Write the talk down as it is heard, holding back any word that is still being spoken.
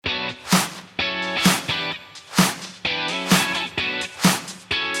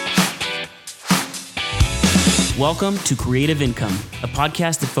Welcome to Creative Income, a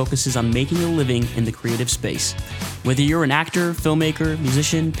podcast that focuses on making a living in the creative space. Whether you're an actor, filmmaker,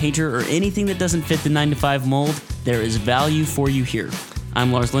 musician, painter, or anything that doesn't fit the 9-to-5 mold, there is value for you here.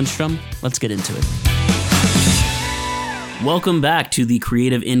 I'm Lars Lindstrom. Let's get into it. Welcome back to the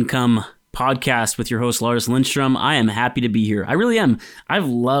Creative Income podcast with your host, Lars Lindstrom. I am happy to be here. I really am. I've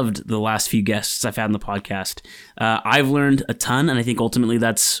loved the last few guests I've had on the podcast. I've learned a ton, and I think ultimately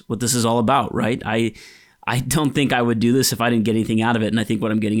that's what this is all about, right? I don't think I would do this if I didn't get anything out of it, and I think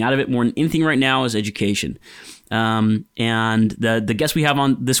what I'm getting out of it more than anything right now is education. And the guest we have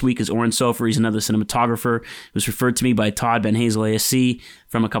on this week is Oren Soffer. He's another cinematographer. It was referred to me by Todd Ben Hazel ASC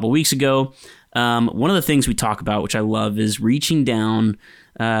from a couple weeks ago. One of the things we talk about, which I love, is reaching down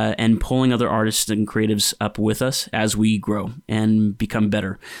and pulling other artists and creatives up with us as we grow and become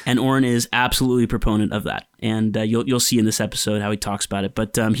better. And Oren is absolutely a proponent of that. And you'll see in this episode how he talks about it.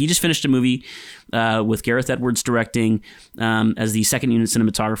 But he just finished a movie with Gareth Edwards directing as the second unit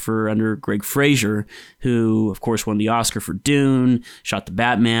cinematographer under Greg Fraser, who, of course, won the Oscar for Dune, shot The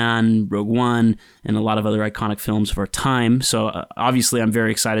Batman, Rogue One, and a lot of other iconic films of our time. So obviously, I'm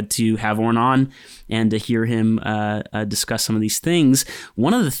very excited to have Oren on and to hear him discuss some of these things.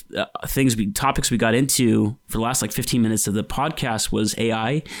 One of the topics we got into for the last 15 minutes of the podcast was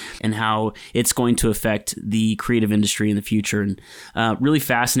AI and how it's going to affect the creative industry in the future, and really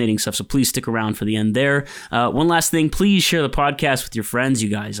fascinating stuff. So please stick around for the end there. One last thing, please share the podcast with your friends, you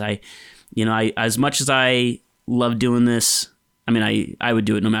guys. I as much as I love doing this, I would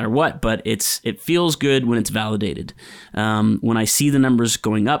do it no matter what, but it feels good when it's validated. When I see the numbers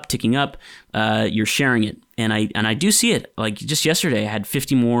going up, ticking up, you're sharing it. And I do see it. Like just yesterday, I had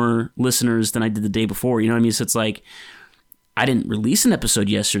 50 more listeners than I did the day before. You know what I mean? So it's like, I didn't release an episode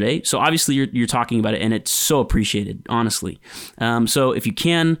yesterday. So obviously you're talking about it, and it's so appreciated, honestly. So if you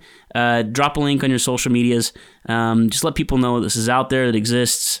can, drop a link on your social medias. Just let people know this is out there, that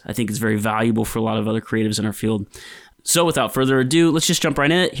exists. I think it's very valuable for a lot of other creatives in our field. So without further ado, let's just jump right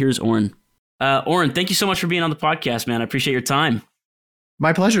in it. Here's Oren. Oren, thank you so much for being on the podcast, man. I appreciate your time.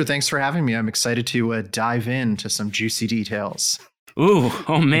 My pleasure. Thanks for having me. I'm excited to dive into some juicy details. Ooh,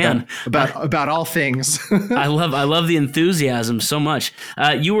 oh man, about all things. I love the enthusiasm so much.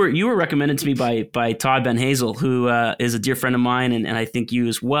 You were recommended to me by Todd Ben Hazel, who is a dear friend of mine, and I think you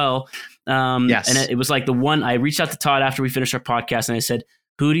as well. Yes. And it was like the one I reached out to Todd after we finished our podcast, and I said,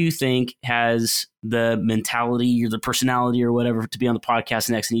 who do you think has the mentality or the personality or whatever to be on the podcast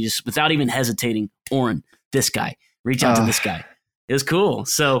next? And he just, without even hesitating, Oren, this guy, reach out to this guy. It was cool.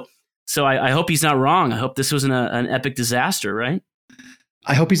 So I hope he's not wrong. I hope this wasn't an epic disaster, right?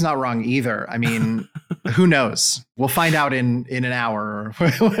 I hope he's not wrong either. I mean, who knows? We'll find out in an hour. Or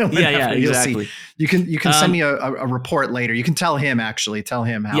yeah, exactly. You can send me a report later. You can tell him how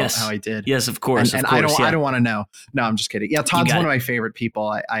I did. Yes, of course. And I don't want to know. No, I'm just kidding. Yeah, Todd's one of my favorite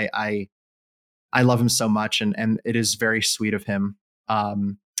people. I love him so much, and it is very sweet of him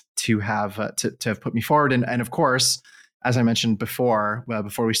to have put me forward. And of course, as I mentioned before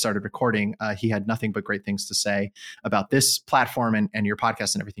we started recording, he had nothing but great things to say about this platform and your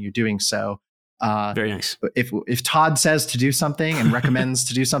podcast and everything you're doing. So very nice. If Todd says to do something and recommends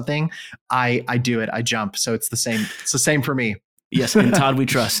to do something, I do it. I jump. So it's the same. It's the same for me. Yes, in Todd we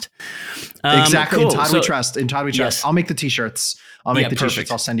trust. Exactly. Cool. In Todd we trust. In Todd we trust. Yes. I'll make the t-shirts.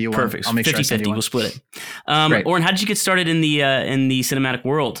 T-shirts. I'll send you one. Perfect. I'll make sure I send you one. We'll split it. Oren, how did you get started in the cinematic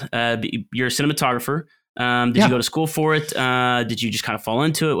world? You're a cinematographer. Did you go to school for it? Did you just kind of fall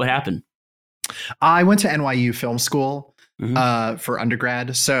into it? What happened? I went to NYU Film School for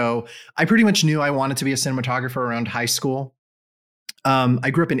undergrad. So I pretty much knew I wanted to be a cinematographer around high school. I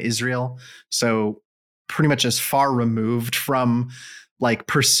grew up in Israel, so pretty much as far removed from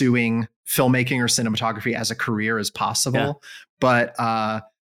pursuing filmmaking or cinematography as a career as possible. Yeah. But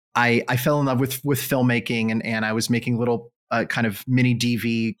I fell in love with filmmaking, and I was making little kind of mini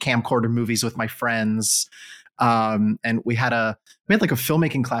DV camcorder movies with my friends. And we had a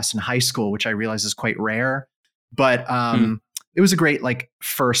filmmaking class in high school, which I realize is quite rare, but it was a great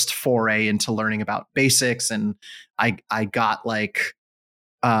first foray into learning about basics. And I got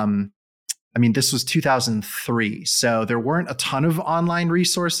this was 2003. So there weren't a ton of online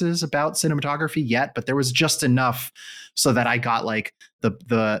resources about cinematography yet, but there was just enough so that I got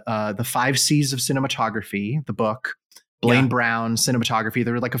the 5 C's of cinematography, the book, Blaine Brown, cinematography.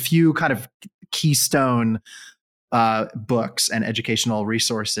 There were a few kind of keystone books and educational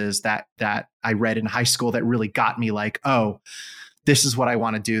resources that I read in high school that really got me oh, this is what I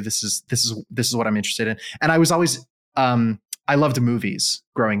want to do. This is what I'm interested in. And I was always I loved movies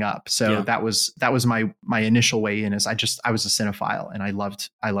growing up. So that was my initial way in. Is I was a cinephile, and I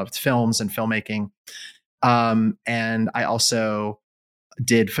loved films and filmmaking. And I also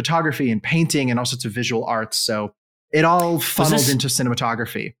did photography and painting and all sorts of visual arts. So it all funneled into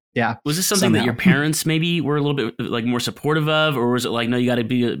cinematography. Yeah. Was this something that your parents maybe were a little bit like more supportive of, or was it like, no, you got to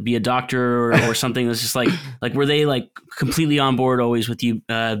be a doctor or something that's just like were they like completely on board always with you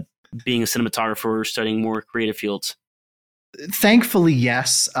being a cinematographer or studying more creative fields? Thankfully,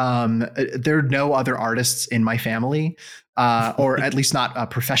 yes. There are no other artists in my family, or at least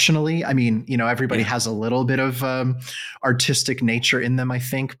not professionally. I mean, everybody has a little bit of artistic nature in them, I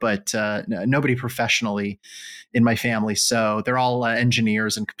think, but nobody professionally in my family. So they're all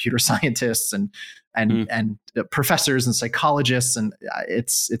engineers and computer scientists and professors and psychologists, and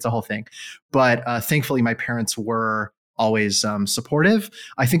it's a whole thing. But thankfully, my parents were always supportive.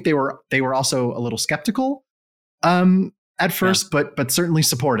 I think they were also a little skeptical at first, but certainly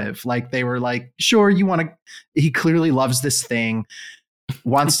supportive. Like they were like, sure, he clearly loves this thing,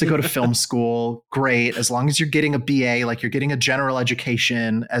 wants to go to film school. Great. As long as you're getting a BA, like you're getting a general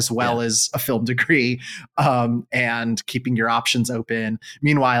education as well as a film degree, and keeping your options open.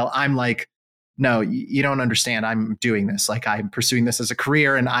 Meanwhile, I'm like, no, you don't understand. I'm doing this. Like I'm pursuing this as a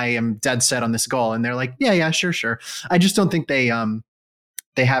career and I am dead set on this goal. And they're like, yeah, sure. I just don't think they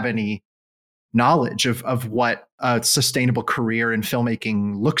have any knowledge of what a sustainable career in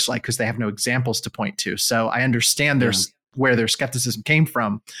filmmaking looks like because they have no examples to point to. So I understand where their skepticism came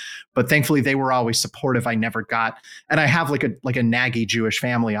from, but thankfully they were always supportive. I never got, and I have like a naggy Jewish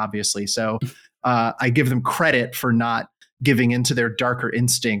family, obviously. So I give them credit for not giving into their darker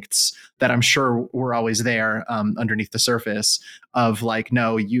instincts that I'm sure were always there underneath the surface of like,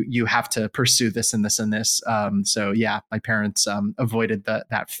 no, you have to pursue this and this and this. So yeah, my parents avoided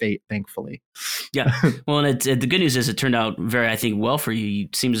that fate, thankfully. Yeah. Well, and the good news is it turned out I think, well for you.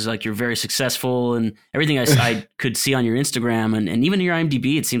 It seems like you're very successful, and everything I could see on your Instagram and even your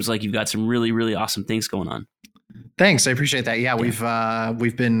IMDb, it seems like you've got some really, really awesome things going on. Thanks. I appreciate that. Yeah.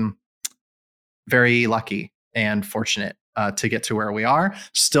 We've been very lucky and fortunate to get to where we are.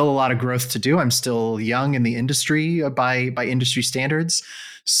 Still a lot of growth to do. I'm still young in the industry by industry standards.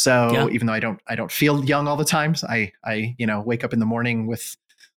 So even though I don't feel young all the time, I wake up in the morning with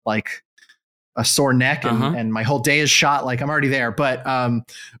like a sore neck and my whole day is shot. Like I'm already there. But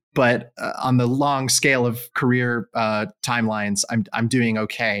on the long scale of career timelines, I'm doing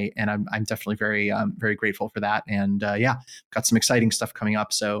okay, and I'm definitely very very grateful for that. And got some exciting stuff coming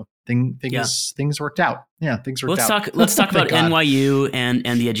up. So things worked out. Yeah, things worked out. Let's talk about NYU and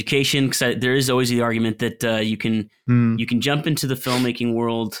the education, because there is always the argument that you can jump into the filmmaking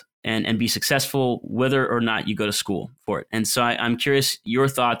world and be successful whether or not you go to school for it. And so I'm curious your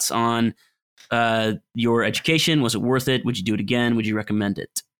thoughts on your education. Was it worth it? Would you do it again? Would you recommend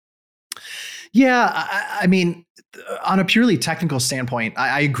it? Yeah, I mean, on a purely technical standpoint,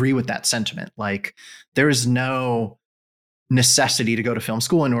 I agree with that sentiment. Like, there is no necessity to go to film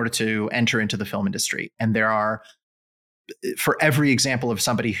school in order to enter into the film industry. And there are, for every example of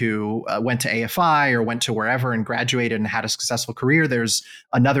somebody who went to AFI or went to wherever and graduated and had a successful career, there's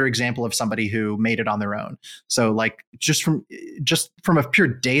another example of somebody who made it on their own. So like just from a pure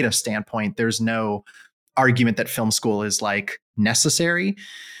data standpoint, there's no argument that film school is like necessary.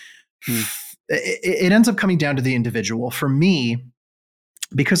 It ends up coming down to the individual. For me,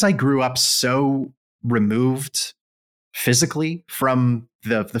 because I grew up so removed physically from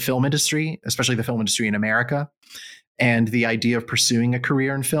the film industry, especially the film industry in America, and the idea of pursuing a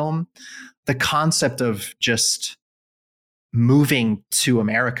career in film, the concept of just moving to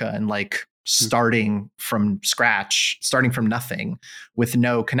America and like starting from scratch, starting from nothing with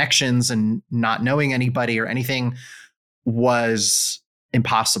no connections and not knowing anybody or anything was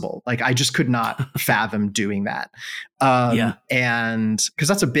impossible. Like I just could not fathom doing that. And because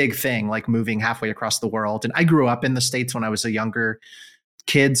that's a big thing, like moving halfway across the world. And I grew up in the States when I was a younger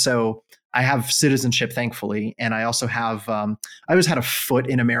kid. So I have citizenship, thankfully. And I also have, I always had a foot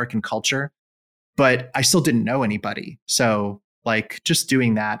in American culture, but I still didn't know anybody. So like just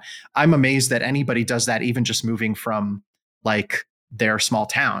doing that, I'm amazed that anybody does that, even just moving from like their small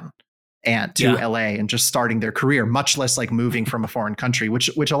town and to LA and just starting their career, much less like moving from a foreign country, which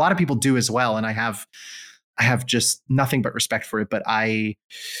a lot of people do as well. And I have just nothing but respect for it. But I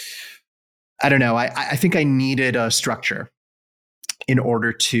don't know. I think I needed a structure in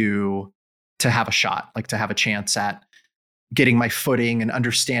order to have a shot, like to have a chance at getting my footing and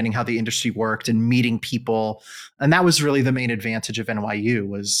understanding how the industry worked and meeting people. And that was really the main advantage of NYU.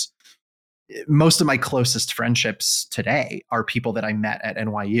 Was most of my closest friendships today are people that I met at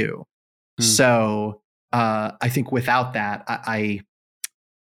NYU. So I think without that, I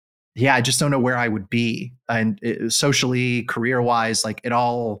just don't know where I would be. And socially, career wise, like it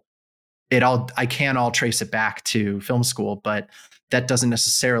all I can all trace it back to film school, but that doesn't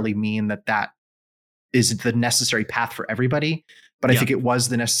necessarily mean that is the necessary path for everybody. But I think it was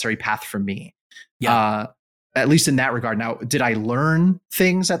the necessary path for me. Yeah. At least in that regard. Now, did I learn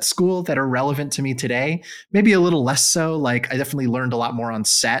things at school that are relevant to me today? Maybe a little less so. Like, I definitely learned a lot more on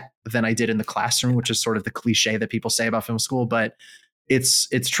set than I did in the classroom, which is sort of the cliche that people say about film school, but it's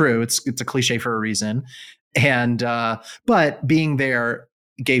true. It's a cliche for a reason. And but being there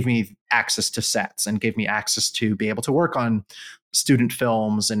gave me access to sets and gave me access to be able to work on student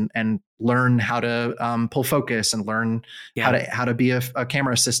films and learn how to pull focus and learn how to be a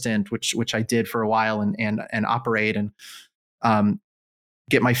camera assistant, which I did for a while, and operate and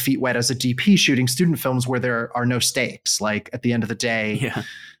get my feet wet as a DP shooting student films where there are no stakes. Like, at the end of the day,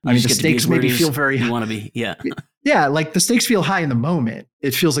 I mean, the stakes maybe feel very you want to be. Yeah, like the stakes feel high in the moment.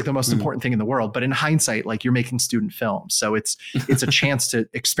 It feels like the most important thing in the world. But in hindsight, like, you're making student films. So it's a chance to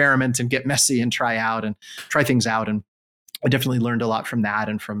experiment and get messy and try things out. And I definitely learned a lot from that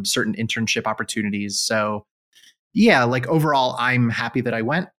and from certain internship opportunities. So yeah, like, overall, I'm happy that I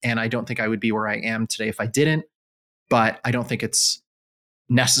went, and I don't think I would be where I am today if I didn't, but I don't think it's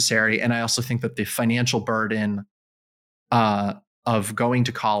necessary. And I also think that the financial burden of going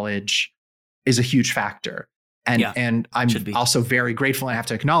to college is a huge factor. And I'm also very grateful. I have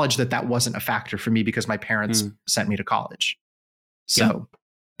to acknowledge that wasn't a factor for me because my parents sent me to college. So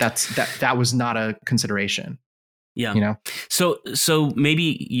that was not a consideration. Yeah. You know? So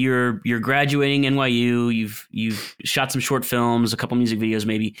maybe you're graduating NYU, you've shot some short films, a couple music videos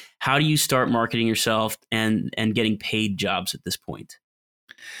maybe. How do you start marketing yourself and getting paid jobs at this point?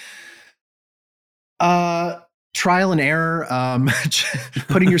 Trial and error,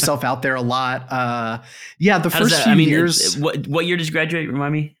 putting yourself out there a lot. The first few years. What year did you graduate?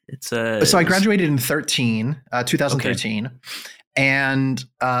 Remind me. So I graduated in 2013. Okay. And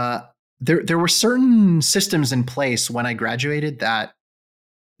there were certain systems in place when I graduated that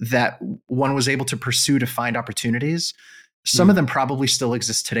one was able to pursue to find opportunities. Some of them probably still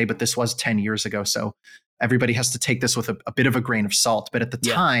exist today, but this was 10 years ago. So everybody has to take this with a bit of a grain of salt. But at the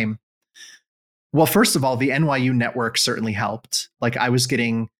time, well, first of all, the NYU network certainly helped. Like, I was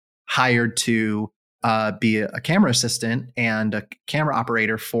getting hired to be a camera assistant and a camera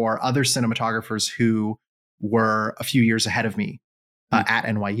operator for other cinematographers who were a few years ahead of me at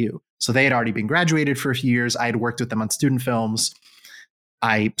NYU. So they had already been graduated for a few years. I had worked with them on student films.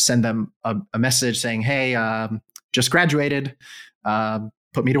 I send them a message saying, hey, just graduated,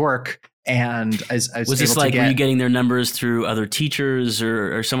 put me to work. And was this like, were you getting their numbers through other teachers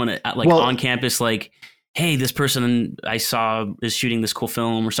or someone on campus? Like, hey, this person I saw is shooting this cool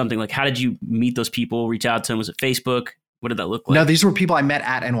film or something. Like, how did you meet those people? Reach out to them? Was it Facebook? What did that look like? No, these were people I met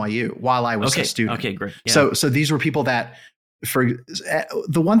at NYU while I was a student. Okay, great. Yeah. So these were people that, for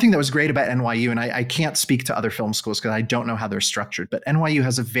the one thing that was great about NYU, and I can't speak to other film schools because I don't know how they're structured, but NYU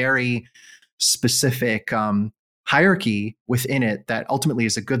has a very specific hierarchy within it that ultimately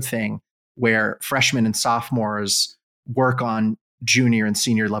is a good thing, where freshmen and sophomores work on junior and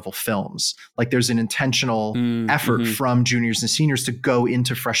senior level films. Like, there's an intentional effort from juniors and seniors to go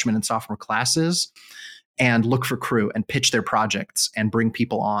into freshman and sophomore classes and look for crew and pitch their projects and bring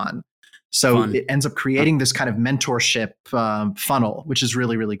people on. So it ends up creating this kind of mentorship funnel, which is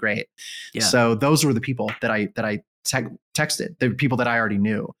really, really great. Yeah. So those were the people that I texted, the people that I already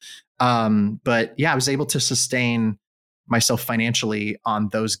knew. But yeah, I was able to sustain myself financially on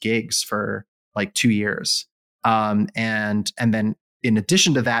those gigs for like 2 years. And then in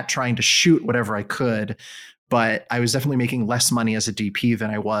addition to that, trying to shoot whatever I could, but I was definitely making less money as a DP than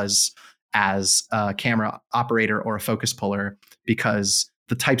I was as a camera operator or a focus puller, because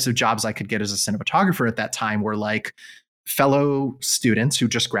the types of jobs I could get as a cinematographer at that time were like fellow students who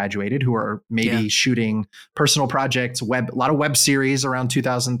just graduated, who are maybe shooting personal projects, a lot of web series around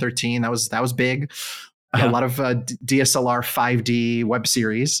 2013. That was big. A lot of DSLR 5D web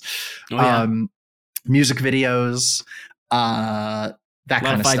series, music videos, that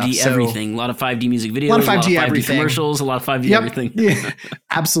kind of stuff. A lot of 5D everything. A lot of 5D music videos. A lot of 5D everything. Commercials. A lot of 5D everything. Yeah,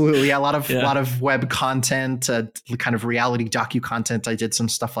 absolutely. Yeah, a lot of web content, kind of reality docu content. I did some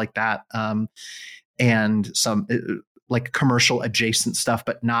stuff like that, and some like commercial adjacent stuff,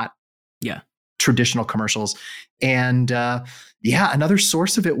 but not traditional commercials. And another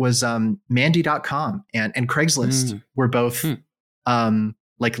source of it was Mandy.com and Craigslist were both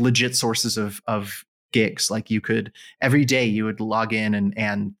like legit sources of gigs. Like, you could, every day you would log in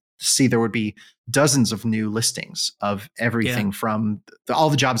and see there would be dozens of new listings of everything from all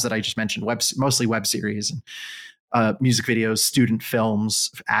the jobs that I just mentioned, mostly web series and music videos, student films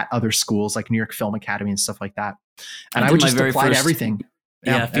at other schools like New York Film Academy and stuff like that. And I would just apply to everything.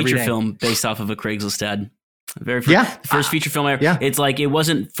 Yeah, every feature day. film based off of a Craigslist ad. First feature film I ever. Yeah. It's like it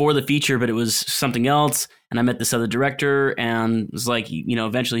wasn't for the feature, but it was something else. And I met this other director, and was like,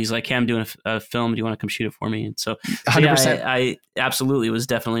 eventually he's like, "Hey, I'm doing a film. Do you want to come shoot it for me?" And so 100%. I absolutely, it was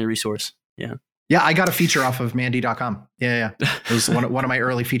definitely a resource. Yeah. Yeah, I got a feature off of Mandy.com. Yeah. It was one of my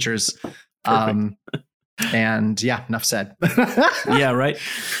early features. And yeah, enough said. Yeah, right.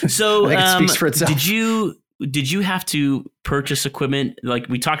 So I think it speaks for itself. did you have to purchase equipment? Like,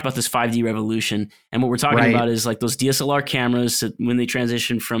 we talked about this 5D revolution, and what we're talking about is like those DSLR cameras when they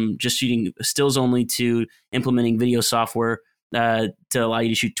transition from just shooting stills only to implementing video software to allow you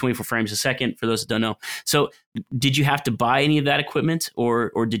to shoot 24 frames a second, for those that don't know. So did you have to buy any of that equipment,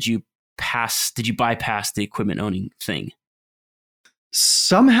 or did you bypass the equipment owning thing?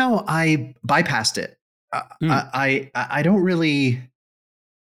 Somehow I bypassed it. I don't really,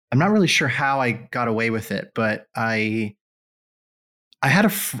 I'm not really sure how I got away with it, but I had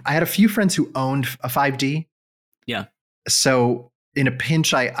a few friends who owned a 5D. Yeah. So in a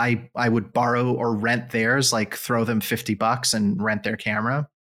pinch, I would borrow or rent theirs, like throw them $50 and rent their camera.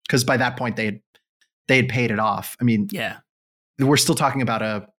 Cause by that point they had paid it off. I mean, yeah, we're still talking about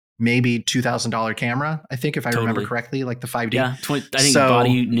a maybe $2,000 camera, I think, if I remember correctly, like the 5D. Yeah, I think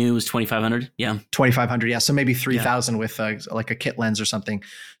body new was $2,500. Yeah, $2,500. Yeah, so maybe $3,000 with like a kit lens or something.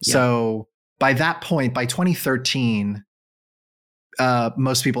 Yeah. So by that point, by 2013,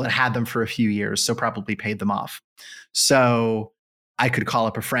 most people had them for a few years, so probably paid them off. So I could call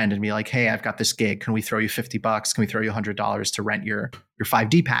up a friend and be like, "Hey, I've got this gig. Can we throw you $50? Can we throw you $100 to rent your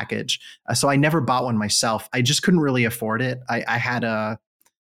 5D package?" So I never bought one myself. I just couldn't really afford it. I had a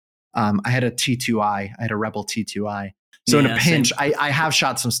T2i. I had a Rebel T2i. So in a pinch, I have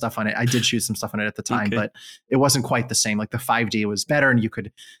shot some stuff on it. I did shoot some stuff on it at the time, but it wasn't quite the same. Like the 5D was better, and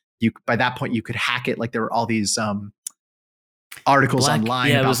you by that point you could hack it. Like there were all these articles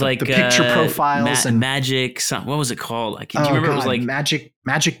online about the picture profiles and magic. What was it called? Do you remember? It was like magic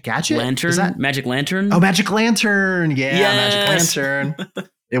gadget lantern. Magic lantern. Oh, magic lantern. Yeah, yes! Magic lantern.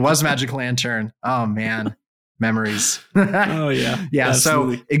 It was magic lantern. Oh man, memories. Oh yeah, yeah.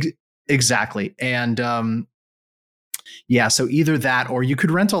 Absolutely. So exactly, and so either that, or you could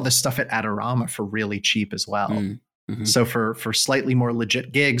rent all this stuff at Adorama for really cheap as well. Mm-hmm. So for slightly more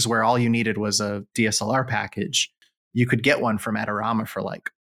legit gigs where all you needed was a DSLR package, you could get one from Adorama for like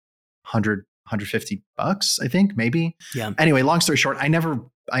 $100, $150, I think, maybe. Yeah. Anyway, long story short, I never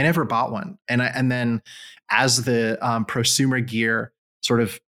bought one. And then as the prosumer gear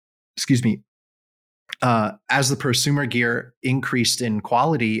as the prosumer gear increased in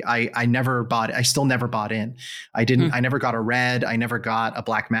quality, I never bought it. I still never bought in. I never got a red. I never got a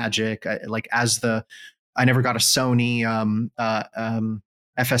Blackmagic. I never got a Sony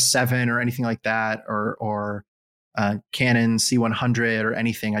FS7 or anything like that, or Canon C100 or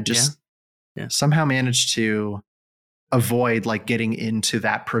anything. I just somehow managed to avoid like getting into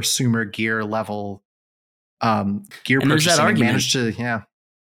that prosumer gear level gear purchasing. I managed to,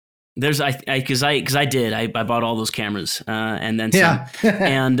 There's because I did I bought all those cameras and then some.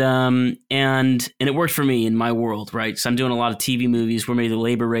 and it worked for me in my world, right? So I'm doing a lot of TV movies where maybe the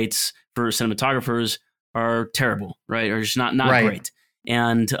labor rates for cinematographers are terrible, right? Or just not great.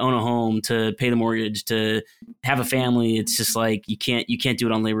 And to own a home, to pay the mortgage, to have a family, it's just like you can't do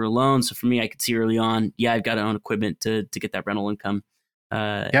it on labor alone. So for me, I could see early on, I've got to own equipment to get that rental income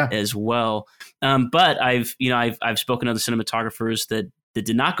as well. But I've spoken to other cinematographers that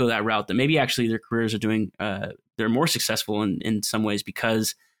did not go that route, that maybe actually their careers are doing, they're more successful in some ways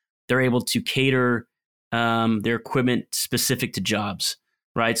because they're able to cater their equipment specific to jobs,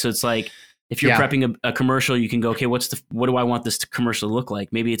 right? So it's like, if you're prepping a commercial, you can go, okay, what do I want this commercial to look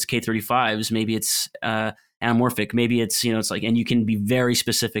like? Maybe it's K35s, maybe it's anamorphic, maybe it's, it's like, and you can be very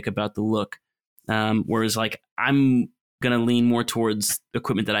specific about the look. Whereas like, I'm going to lean more towards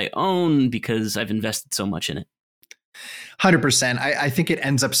equipment that I own because I've invested so much in it. 100%. I think it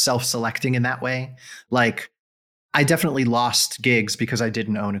ends up self-selecting in that way. Like, I definitely lost gigs because I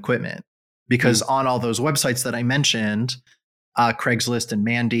didn't own equipment, because on all those websites that I mentioned, Craigslist and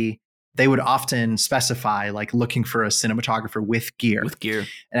Mandy, they would often specify like looking for a cinematographer with gear.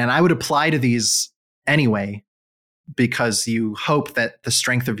 And I would apply to these anyway, because you hope that the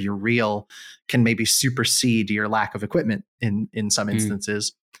strength of your reel can maybe supersede your lack of equipment in some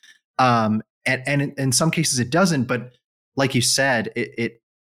instances. And in some cases it doesn't, but like you said,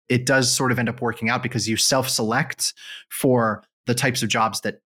 it does sort of end up working out because you self-select for the types of jobs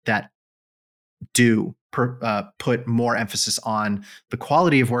that do put more emphasis on the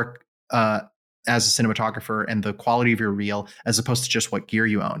quality of work as a cinematographer and the quality of your reel, as opposed to just what gear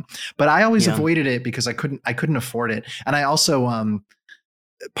you own. But I always avoided it because I couldn't afford it. And I also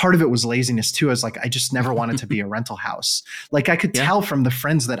part of it was laziness too. I was like, I just never wanted to be a rental house. Like I could tell from the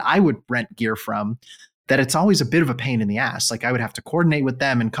friends that I would rent gear from that it's always a bit of a pain in the ass. Like I would have to coordinate with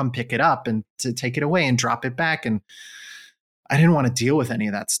them and come pick it up and to take it away and drop it back. And I didn't want to deal with any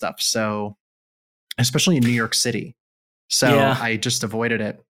of that stuff. So, especially in New York City. So I just avoided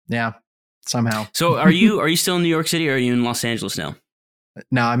it. Yeah. Somehow. So are you still in New York City or are you in Los Angeles now?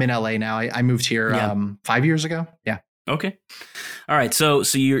 No, I'm in LA now. I moved here 5 years ago. Yeah. Okay. All right. So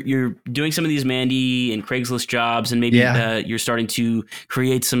you're doing some of these Mandy and Craigslist jobs, and maybe you're starting to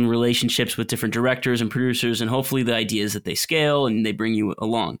create some relationships with different directors and producers, and hopefully the idea is that they scale and they bring you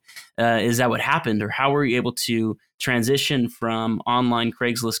along. Is that what happened, or how were you able to transition from online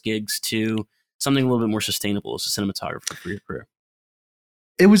Craigslist gigs to something a little bit more sustainable as a cinematographer for your career?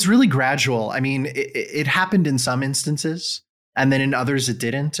 It was really gradual. I mean, it happened in some instances, and then in others it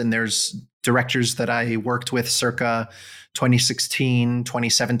didn't. And there's directors that I worked with circa 2016,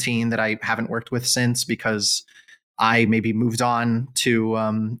 2017 that I haven't worked with since because I maybe moved on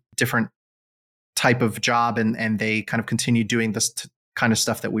to different type of job and they kind of continued doing this kind of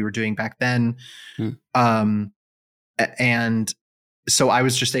stuff that we were doing back then. And so I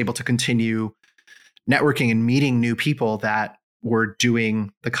was just able to continue networking and meeting new people that were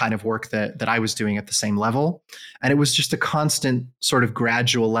doing the kind of work that I was doing at the same level. And it was just a constant sort of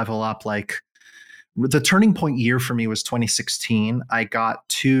gradual level up. Like the turning point year for me was 2016. I got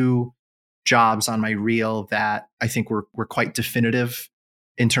 2 jobs on my reel that I think were quite definitive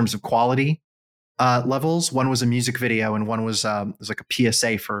in terms of quality levels. One was a music video and one was like a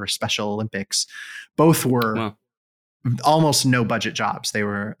PSA for Special Olympics. Both were almost no budget jobs. They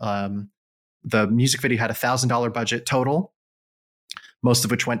were the music video had $1,000 budget total, most of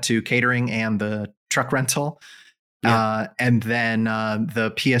which went to catering and the truck rental. And then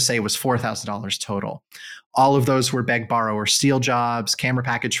the PSA was $4,000 total. All of those were beg, borrow, or steal jobs, camera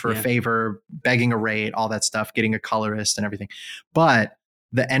package for a favor, begging a rate, all that stuff, getting a colorist and everything. But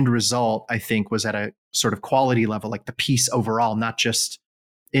the end result, I think, was at a sort of quality level, like the piece overall, not just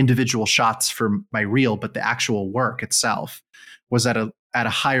individual shots for my reel, but the actual work itself was at a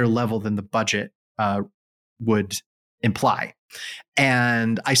higher level than the budget would imply.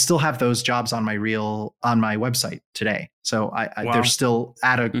 And I still have those jobs on my reel on my website today. So they're still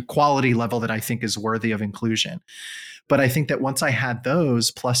at a quality level that I think is worthy of inclusion. But I think that once I had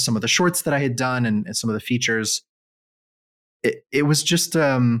those, plus some of the shorts that I had done and some of the features, it was just,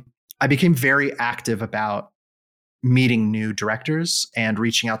 I became very active about meeting new directors and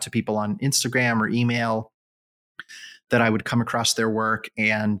reaching out to people on Instagram or email that I would come across their work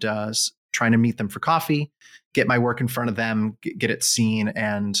and trying to meet them for coffee, get my work in front of them, get it seen.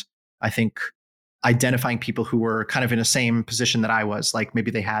 And I think identifying people who were kind of in the same position that I was, like maybe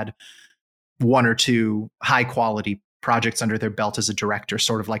they had 1 or 2 high quality projects under their belt as a director,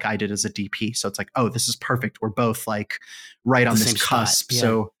 sort of like I did as a DP. So it's like, oh, this is perfect. We're both like right on this cusp.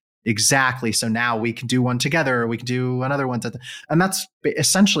 So exactly. So now we can do one together. We can do another one. And that's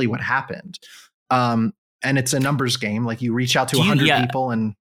essentially what happened. And it's a numbers game. Like you reach out to 100 people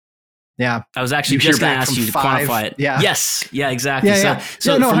and I was actually just going to ask you to quantify it. Yes. Yeah, exactly.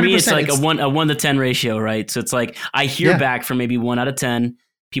 So for me, it's like a 1 to 10 ratio, right? So it's like I hear back from maybe 1 out of 10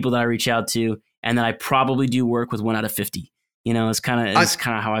 people that I reach out to, and then I probably do work with 1 out of 50. You know, it's kind of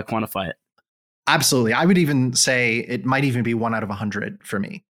how I quantify it. Absolutely. I would even say it might even be 1 out of 100 for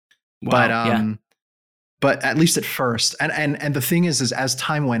me. Wow, but at least at first. And the thing is as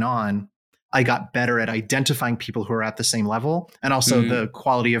time went on, I got better at identifying people who are at the same level. And also the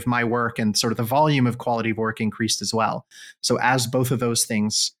quality of my work and sort of the volume of quality of work increased as well. So as both of those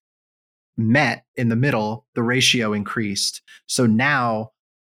things met in the middle, the ratio increased. So now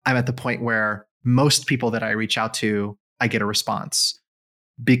I'm at the point where most people that I reach out to, I get a response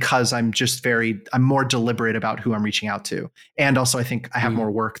because I'm more deliberate about who I'm reaching out to. And also I think I have more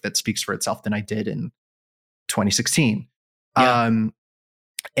work that speaks for itself than I did in 2016.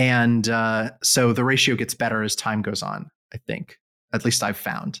 So the ratio gets better as time goes on, I think. At least I've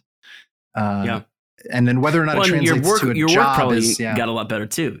found. And then whether or not it translates to a your job work probably got a lot better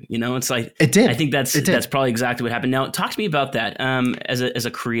too. You know, it's like it did. I think that's probably exactly what happened. Now, talk to me about that as a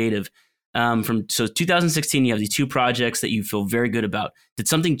creative. So 2016, you have these 2 projects that you feel very good about. Did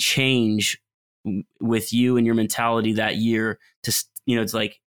something change with you and your mentality that year to, it's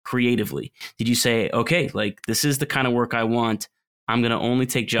like creatively? Did you say, okay, like this is the kind of work I want. I'm going to only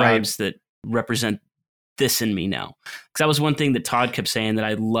take jobs that represent this in me now. Because that was one thing that Todd kept saying that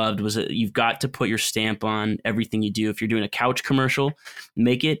I loved was that you've got to put your stamp on everything you do. If you're doing a couch commercial,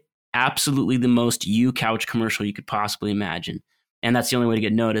 make it absolutely the most you couch commercial you could possibly imagine. And that's the only way to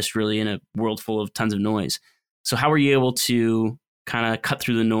get noticed really in a world full of tons of noise. So how were you able to kind of cut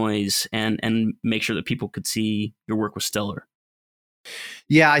through the noise and make sure that people could see your work was stellar?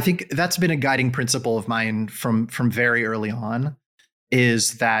 Yeah, I think that's been a guiding principle of mine from very early on,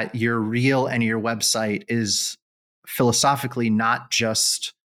 is that your reel and your website is philosophically not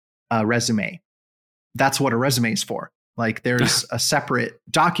just a resume. That's what a resume is for. Like there's a separate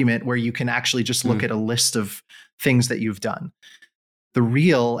document where you can actually just look at a list of things that you've done. The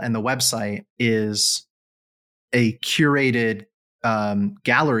reel and the website is a curated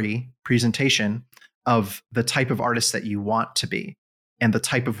gallery presentation of the type of artist that you want to be and the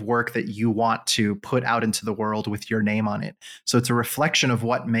type of work that you want to put out into the world with your name on it. So it's a reflection of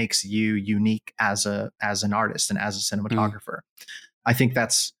what makes you unique as an artist and as a cinematographer. I think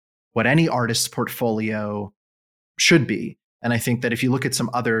that's what any artist's portfolio should be. And I think that if you look at some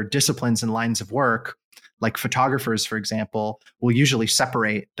other disciplines and lines of work, like photographers, for example, will usually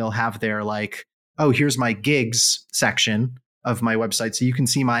separate. They'll have their like, oh, here's my gigs section of my website. So you can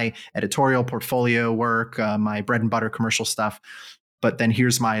see my editorial portfolio work, my bread and butter commercial stuff. But then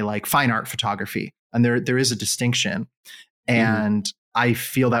here's my like fine art photography. And there is a distinction. And I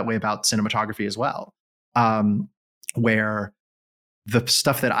feel that way about cinematography as well, where the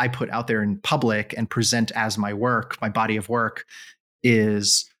stuff that I put out there in public and present as my work, my body of work,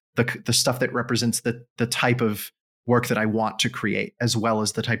 is the stuff that represents the type of work that I want to create, as well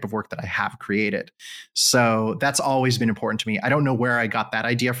as the type of work that I have created. So that's always been important to me. I don't know where I got that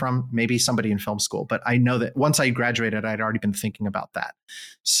idea from, maybe somebody in film school, but I know that once I graduated, I'd already been thinking about that.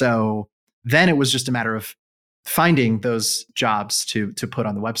 So then it was just a matter of finding those jobs to put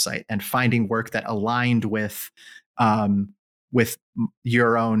on the website and finding work that aligned with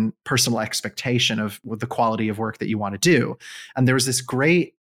your own personal expectation of the quality of work that you want to do. And there was this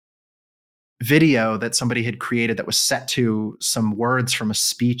great video that somebody had created that was set to some words from a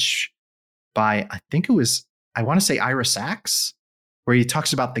speech by, I want to say Ira Sachs, where he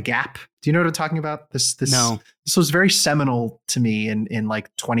talks about the gap. Do you know what I'm talking about? No. This was very seminal to me in like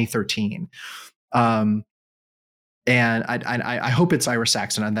 2013. And I hope it's Ira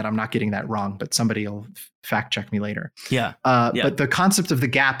Sachs and that I'm not getting that wrong, but somebody will fact check me later. Yeah. But the concept of the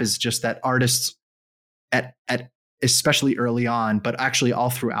gap is just that artists at especially early on, but actually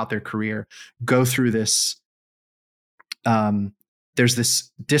all throughout their career, go through this. There's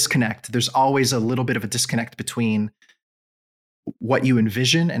this disconnect. There's always a little bit of a disconnect between what you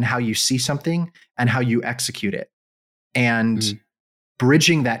envision and how you see something and how you execute it. And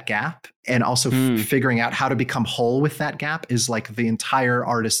bridging that gap and also figuring out how to become whole with that gap is like the entire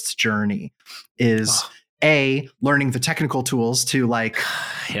artist's journey, is learning the technical tools to like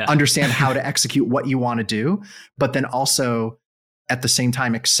understand how to execute what you want to do, but then also at the same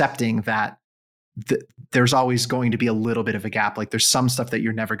time accepting that there's always going to be a little bit of a gap. Like there's some stuff that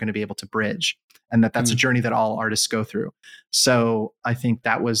you're never going to be able to bridge, and that's a journey that all artists go through. So I think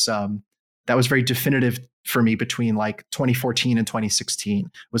that was very definitive for me between like 2014 and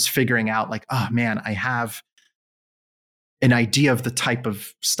 2016, was figuring out like, oh man, I have an idea of the type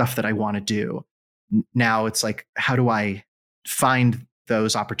of stuff that I want to do. Now it's like, how do I find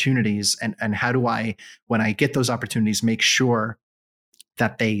those opportunities, and how do I, when I get those opportunities, make sure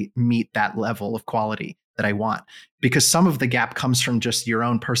that they meet that level of quality that I want? Because some of the gap comes from just your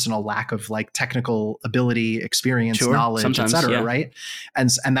own personal lack of like technical ability, experience, knowledge, et cetera, right? And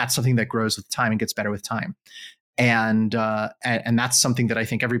that's something that grows with time and gets better with time. And that's something that I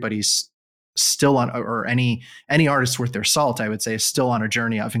think everybody's still on, or any artist worth their salt, I would say, is still on a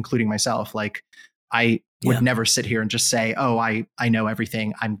journey of, including myself. Like I would never sit here and just say, oh, I know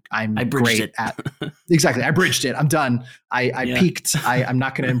everything. I'm great at exactly. I bridged it. I'm done. I peaked. I'm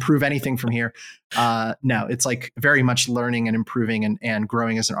not going to improve anything from here. No, it's like very much learning and improving and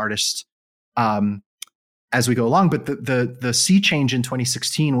growing as an artist as we go along. But the sea change in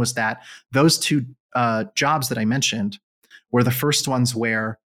 2016 was that those two jobs that I mentioned were the first ones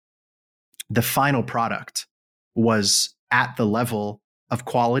where the final product was at the level of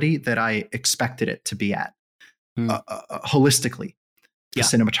quality that I expected it to be at, holistically. The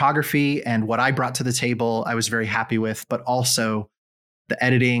cinematography and what I brought to the table, I was very happy with, but also the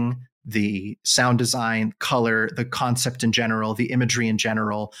editing, the sound design, color, the concept in general, the imagery in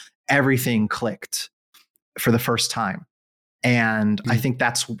general, everything clicked for the first time. And I think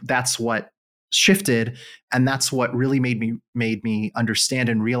that's what shifted, and that's what really made me understand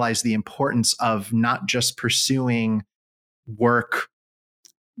and realize the importance of not just pursuing work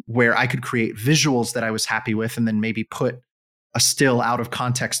where I could create visuals that I was happy with and then maybe put a still out of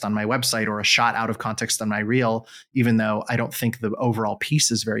context on my website or a shot out of context on my reel, even though I don't think the overall piece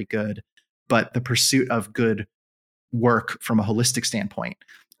is very good, but the pursuit of good work from a holistic standpoint,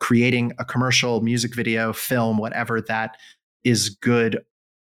 creating a commercial, music video, film, whatever, that is good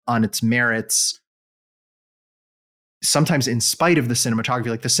on its merits, sometimes in spite of the cinematography.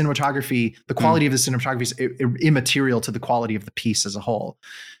 Like the cinematography, the quality of the cinematography is immaterial to the quality of the piece as a whole.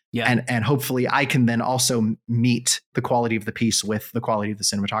 Yeah. And hopefully I can then also meet the quality of the piece with the quality of the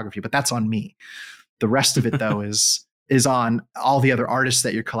cinematography, but that's on me. The rest of it though is on all the other artists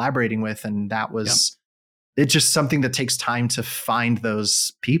that you're collaborating with. And that was, it's just something that takes time to find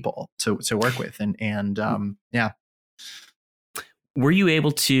those people to work with. And yeah. Were you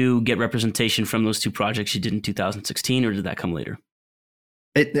able to get representation from those two projects you did in 2016, or did that come later?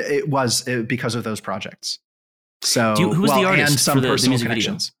 It was because of those projects. So who was the artist and some for the personal music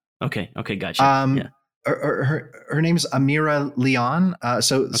connections. Video? Okay, gotcha. Her name's Amira Leon.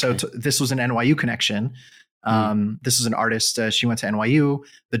 So this was an NYU connection. This was an artist. She went to NYU.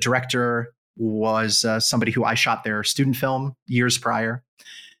 The director was somebody who I shot their student film years prior.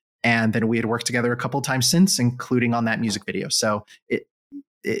 And then we had worked together a couple of times since, including on that music video. So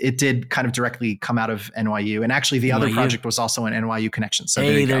it did kind of directly come out of NYU. And actually the other project was also an NYU connection. So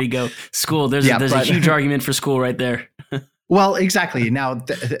there you go. School. There's a huge argument for school right there. Well, exactly. Now,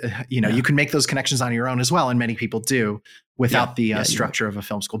 you can make those connections on your own as well. And many people do without the structure of a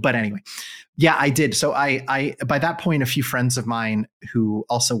film school. But anyway, yeah, I did. So I by that point, a few friends of mine who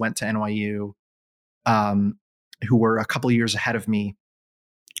also went to NYU, who were a couple of years ahead of me,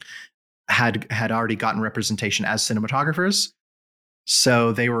 had already gotten representation as cinematographers.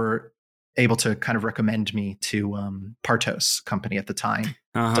 So they were able to kind of recommend me to Partos company at the time.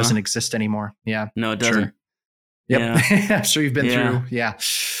 Doesn't exist anymore. Yeah. No, it doesn't. Sure. Yep. Yeah. I'm sure you've been through. Yeah.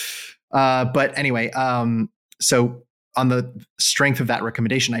 But anyway, so on the strength of that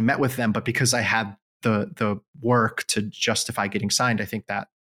recommendation, I met with them, but because I had the work to justify getting signed, I think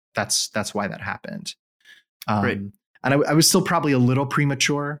that's why that happened. Great. And I was still probably a little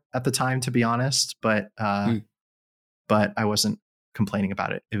premature at the time, to be honest, but I wasn't complaining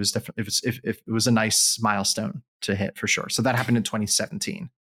about it. It was definitely, it was a nice milestone to hit for sure. So that happened in 2017.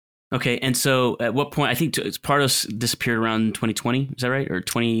 Okay. And so at what point, I think Pardos disappeared around 2020. Is that right? Or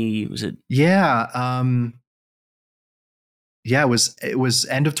 20, was it? Yeah. Yeah, it was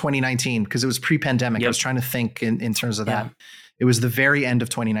end of 2019 because it was pre-pandemic. I was trying to think in terms of that. It was the very end of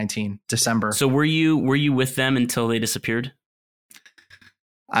 2019, December. So were you with them until they disappeared?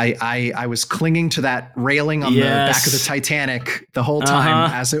 I was clinging to that railing on the back of the Titanic the whole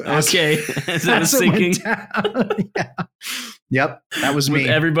time as it was sinking. Yeah. Yep, that was me. With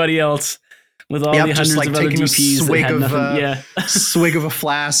everybody else, with all the hundreds of other DPs that had nothing. Swig of a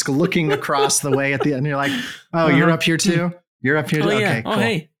flask, looking across the way at the end. You're like, oh, you're up here too? You're up here too? Okay, cool. Oh,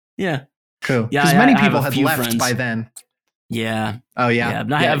 hey. Yeah. Cool. Because many people had left friends by then. Yeah. Oh, yeah.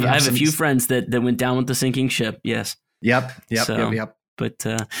 I have a few friends that went down with the sinking ship. Yes. Yep. But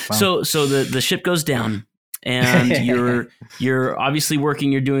so the ship goes down, and you're obviously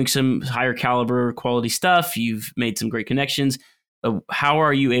working. You're doing some higher caliber quality stuff. You've made some great connections. How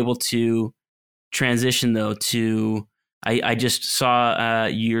are you able to transition though to? I just saw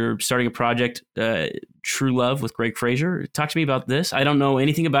you're starting a project, True Love with Greg Fraser. Talk to me about this. I don't know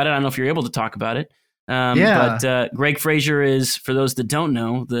anything about it. I don't know if you're able to talk about it. But Greg Fraser is, for those that don't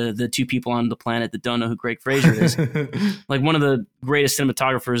know, the two people on the planet that don't know who Greg Fraser is, like one of the greatest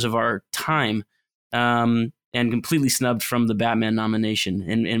cinematographers of our time, and completely snubbed from the Batman nomination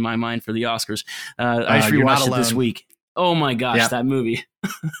in my mind for the Oscars. I just rewatched it this week. Oh my gosh, that movie!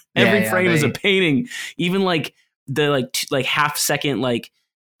 Every frame is a painting. Even like the like half second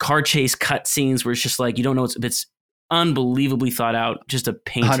car chase cut scenes where it's just like you don't know it's unbelievably thought out. Just a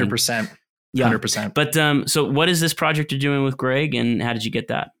painting. 100%. Yeah, 100%. But so what is this project you're doing with Greg, and how did you get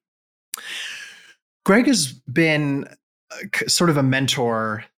that? Greg has been sort of a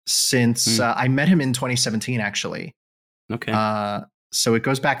mentor since I met him in 2017, actually. Okay. So it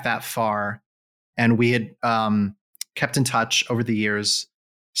goes back that far, and we had kept in touch over the years.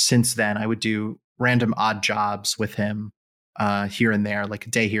 Since then, I would do random odd jobs with him here and there, like a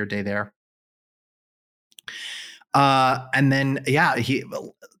day here, day there. And then, he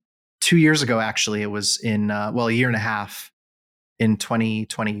 2 years ago, actually, it was in, a year and a half in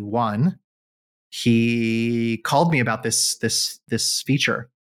 2021, he called me about this feature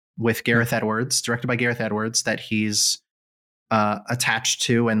with Gareth Edwards, directed by Gareth Edwards, that he's attached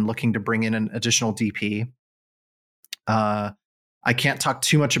to and looking to bring in an additional DP. I can't talk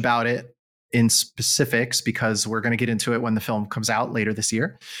too much about it in specifics because we're going to get into it when the film comes out later this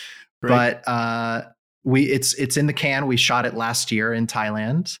year. Right. But it's in the can. We shot it last year in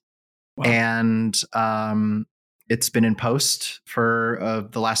Thailand. Wow. And it's been in post for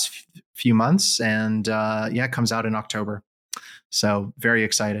the last few months, and it comes out in October. So very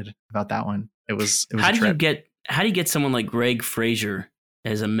excited about that one. It was. How do you get how do you get someone like Greg Fraser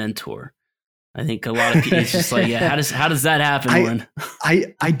as a mentor? I think a lot of people, it's just like, yeah, how does that happen, Oren?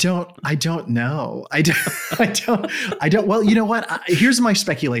 I don't know. I don't. Well, you know what? Here's my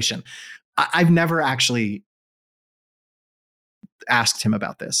speculation. I've never actually asked him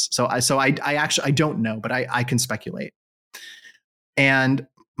about this. So I actually, I don't know, but I can speculate. And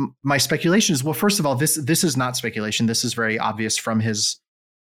my speculation is, well, first of all, this is not speculation. This is very obvious from his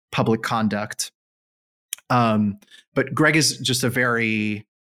public conduct. But Greg is just a very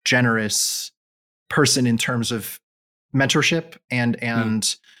generous person in terms of mentorship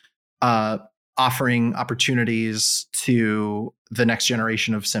and offering opportunities to the next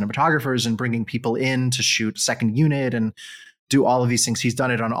generation of cinematographers and bringing people in to shoot second unit and do all of these things. He's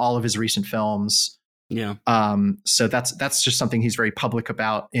done it on all of his recent films. Yeah. So that's just something he's very public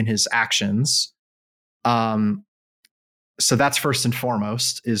about in his actions. So that's first and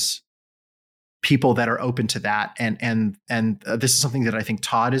foremost, is people that are open to that. And this is something that I think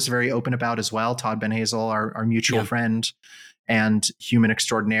Todd is very open about as well. Todd Ben Hazel, our mutual friend and human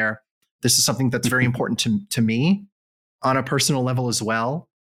extraordinaire. This is something that's very important to me on a personal level as well.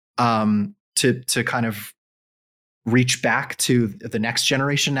 To kind of reach back to the next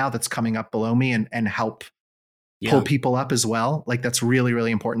generation now that's coming up below me and help pull people up as well. Like, that's really,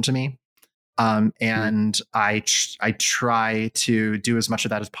 really important to me. And I try to do as much of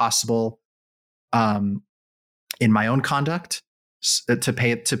that as possible in my own conduct to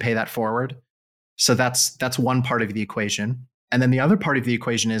pay that forward. So that's one part of the equation. And then the other part of the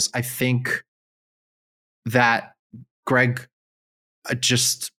equation is, I think that Greg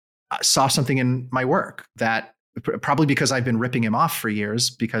just saw something in my work that, probably because I've been ripping him off for years,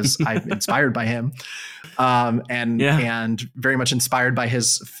 because I'm inspired by him, and very much inspired by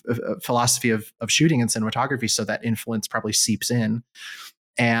his philosophy of shooting and cinematography. So that influence probably seeps in.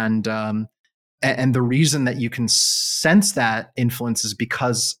 And the reason that you can sense that influence is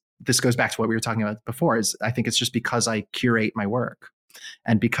because this goes back to what we were talking about before, is I think it's just because I curate my work,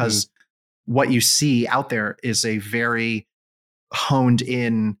 and because what you see out there is a very honed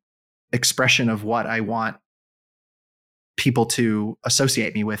in expression of what I want people to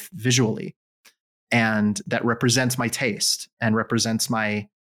associate me with visually, and that represents my taste and represents my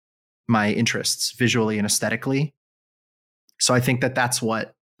interests visually and aesthetically. So I think that that's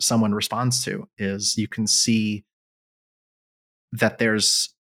what someone responds to, is you can see that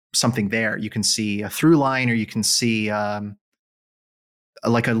there's something there. You can see a through line, or you can see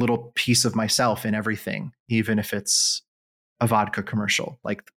like a little piece of myself in everything, even if it's a vodka commercial,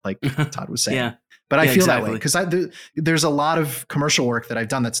 like Todd was saying. But I feel that way because there's a lot of commercial work that I've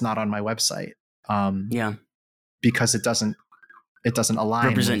done that's not on my website. Because it doesn't align,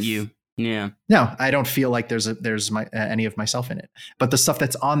 represent with you. Yeah. No, I don't feel like there's any of myself in it. But the stuff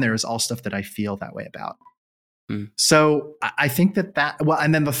that's on there is all stuff that I feel that way about. So I think that well,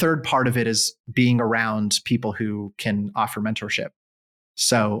 and then the third part of it is being around people who can offer mentorship.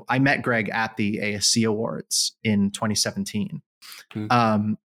 So I met Greg at the ASC Awards in 2017,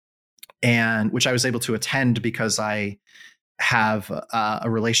 and which I was able to attend because I have a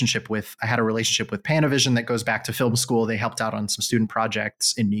relationship with Panavision that goes back to film school. They helped out on some student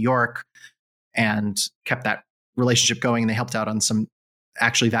projects in New York and kept that relationship going. And they helped out on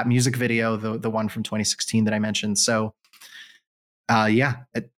actually that music video, the one from 2016 that I mentioned. So a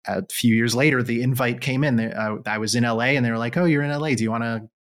few years later, the invite came in. I was in LA and they were like, "Oh, you're in LA. Do you want to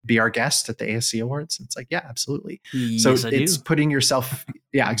be our guest at the ASC Awards?" And it's like, yeah, absolutely. Yes, so it's putting yourself,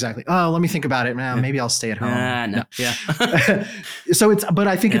 exactly. Oh, let me think about it. Maybe I'll stay at home. No. Yeah. But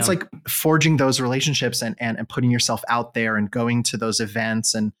I think it's like forging those relationships and putting yourself out there and going to those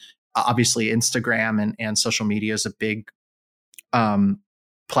events. And obviously Instagram and social media is a big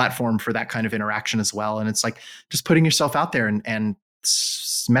platform for that kind of interaction as well. And it's like just putting yourself out there and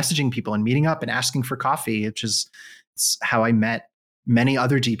messaging people and meeting up and asking for coffee, which is how I met many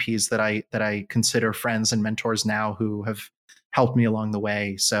other DPs that I consider friends and mentors now, who have helped me along the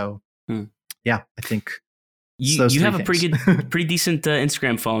way. So I think you have a pretty decent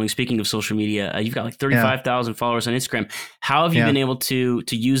Instagram following. Speaking of social media, you've got like 35,000 followers on Instagram. How have you been able to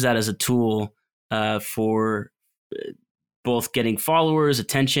use that as a tool for both getting followers,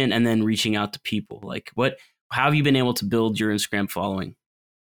 attention, and then reaching out to people? Like, how have you been able to build your Instagram following?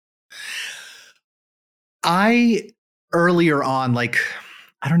 Earlier on, like,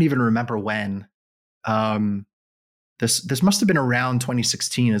 I don't even remember when. This must have been around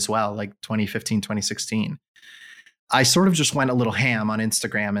 2016 as well, like 2015, 2016. I sort of just went a little ham on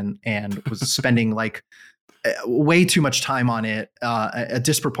Instagram and was spending like way too much time on it, a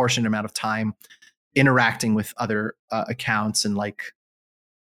disproportionate amount of time interacting with other accounts and like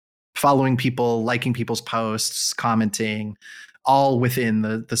following people, liking people's posts, commenting, all within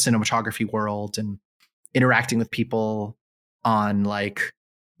the cinematography world, and interacting with people on like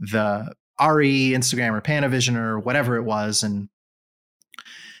the RE Instagram or Panavision or whatever it was. And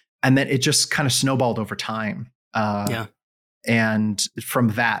then it just kind of snowballed over time. Yeah. And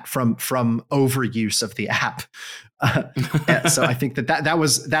from overuse of the app. So I think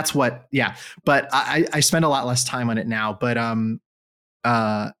that's what, yeah, but I spend a lot less time on it now, but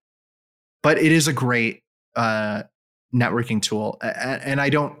it is a great, networking tool. And I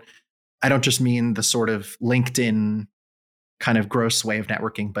don't just mean the sort of LinkedIn kind of gross way of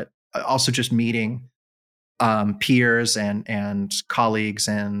networking, but also just meeting peers and colleagues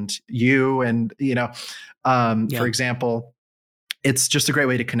and you, and, for example, it's just a great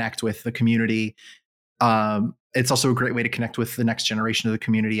way to connect with the community. It's also a great way to connect with the next generation of the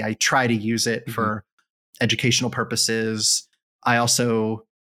community. I try to use it for educational purposes. I also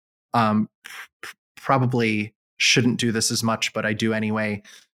probably shouldn't do this as much, but I do anyway,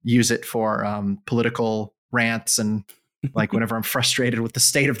 use it for political rants, and like whenever I'm frustrated with the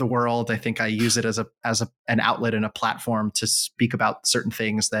state of the world, I think I use it as an outlet and a platform to speak about certain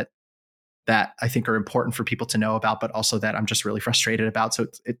things that I think are important for people to know about, but also that I'm just really frustrated about. So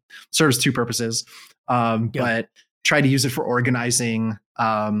it serves two purposes. But try to use it for organizing,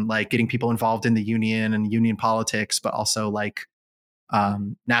 like getting people involved in the union and union politics, but also like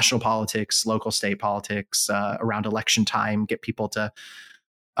national politics, local state politics, around election time, get people to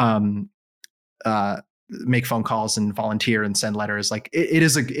make phone calls and volunteer and send letters. Like it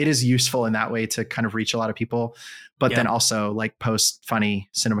is useful in that way to kind of reach a lot of people, but then also like post funny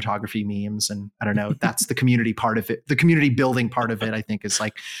cinematography memes. And I don't know, that's the community part of it. The community building part of it, I think, is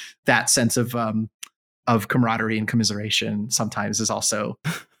like that sense of camaraderie and commiseration sometimes is also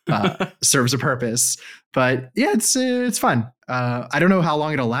serves a purpose. But yeah, it's fun. I don't know how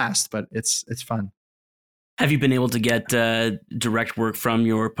long it'll last, but it's fun. Have you been able to get direct work from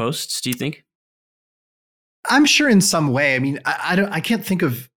your posts, do you think? I'm sure in some way. I mean, I can't think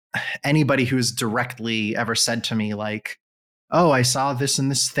of anybody who's directly ever said to me like, oh, I saw this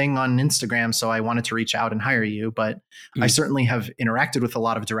and this thing on Instagram, so I wanted to reach out and hire you. But I certainly have interacted with a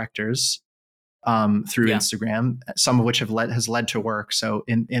lot of directors through Instagram, some of which has led to work. So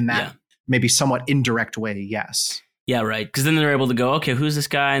in that maybe somewhat indirect way, yes. Yeah, right. Because then they're able to go, okay, who's this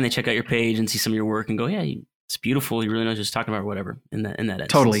guy? And they check out your page and see some of your work and go, yeah, it's beautiful. He really knows what he's talking about, or whatever. In that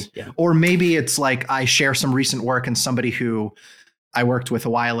instance. Totally. Yeah. Or maybe it's like I share some recent work and somebody who I worked with a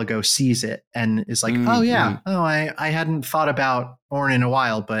while ago sees it and is like, I hadn't thought about Oren in a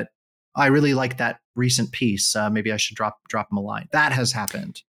while, but I really like that recent piece. Maybe I should drop him a line. That has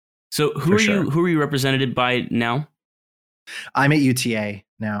happened. So who are you represented by now? I'm at UTA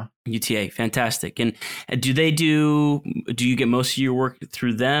now. UTA, fantastic. And do you get most of your work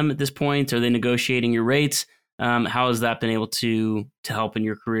through them at this point? Are they negotiating your rates? How has that been able to help in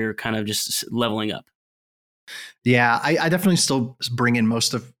your career, kind of just leveling up? Yeah, I definitely still bring in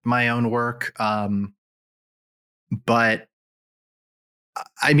most of my own work. But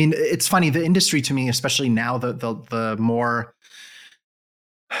I mean, it's funny, the industry to me, especially now, the more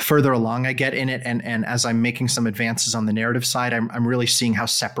further along I get in it, and as I'm making some advances on the narrative side, I'm really seeing how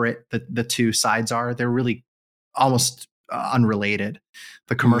separate the two sides are. They're really almost unrelated,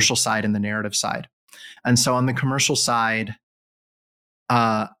 the commercial side and the narrative side. And so on the commercial side,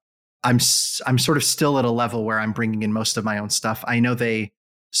 I'm sort of still at a level where I'm bringing in most of my own stuff. I know they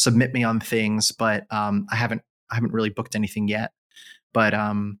submit me on things, but I haven't really booked anything yet. But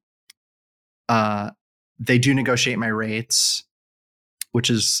they do negotiate my rates,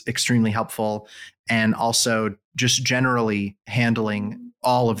 which is extremely helpful, and also just generally handling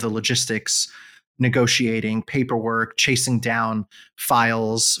all of the logistics, negotiating paperwork, chasing down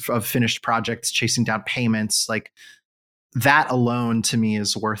files of finished projects, chasing down payments. Like that alone to me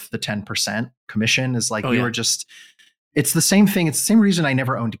is worth the 10% commission. Is like, are just, it's the same thing. It's the same reason I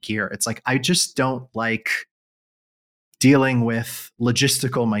never owned gear. It's like, I just don't like dealing with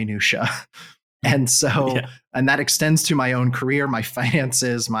logistical minutia. And so, and that extends to my own career, my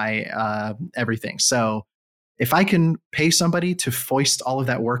finances, my everything. So if I can pay somebody to foist all of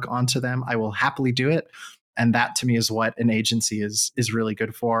that work onto them, I will happily do it. And that to me is what an agency is really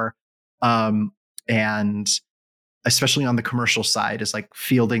good for. And especially on the commercial side, is like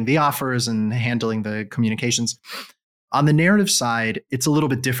fielding the offers and handling the communications. On the narrative side, it's a little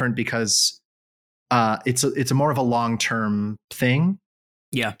bit different because it's a more of a long-term thing.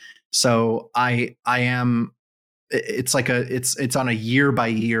 Yeah. So it's on a year by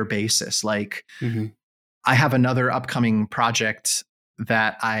year basis. Like I have another upcoming project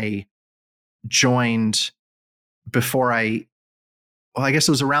that I joined before I well, I guess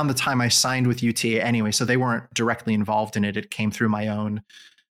it was around the time I signed with UTA anyway, so they weren't directly involved in it. It came through my own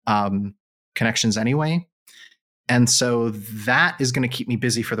connections anyway. And so that is going to keep me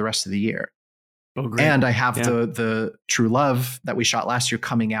busy for the rest of the year. Oh, great. And I have Yeah. the True Love that we shot last year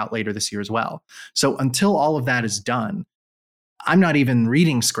coming out later this year as well. So until all of that is done, I'm not even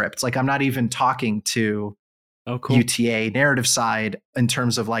reading scripts. Like I'm not even talking to cool. UTA narrative side in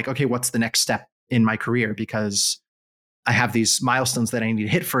terms of like, okay, what's the next step in my career? Because I have these milestones that I need to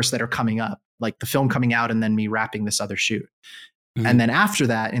hit first that are coming up, like the film coming out and then me wrapping this other shoot. Mm-hmm. And then after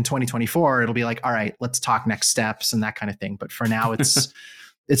that in 2024, it'll be like, all right, let's talk next steps and that kind of thing. But for now it's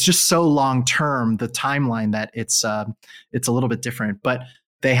just so long term, the timeline, that it's a little bit different. But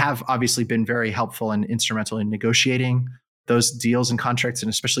they have obviously been very helpful and instrumental in negotiating those deals and contracts, and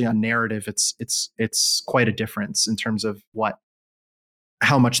especially on narrative, it's quite a difference in terms of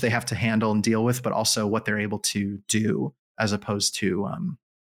how much they have to handle and deal with, but also what they're able to do as opposed to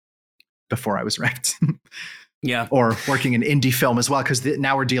before I was wrecked. Yeah. Or working in indie film as well, because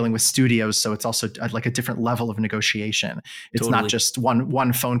now we're dealing with studios, so it's also like a different level of negotiation. It's totally. not just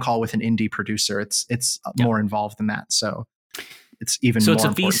one phone call with an indie producer. It's more involved than that. So it's even more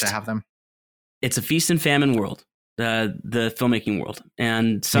important to have them. It's a feast and famine world, the filmmaking world.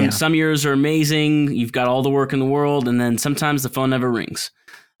 And some years are amazing. You've got all the work in the world, and then sometimes the phone never rings.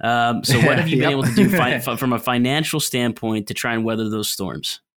 So what have you been able to do from a financial standpoint to try and weather those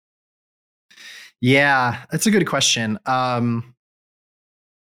storms? Yeah, that's a good question. I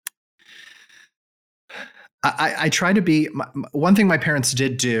try to be, one thing my parents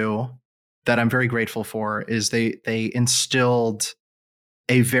did do that I'm very grateful for is they instilled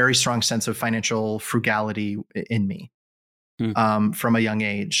a very strong sense of financial frugality in me from a young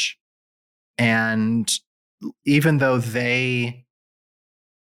age. And even though they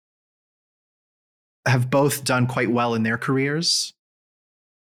have both done quite well in their careers,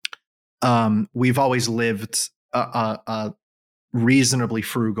 we've always lived a reasonably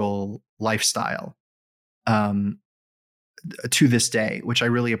frugal lifestyle to this day, which I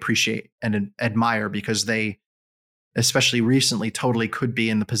really appreciate and admire, because they, especially recently, totally could be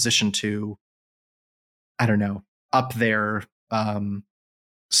in the position to, I don't know, up their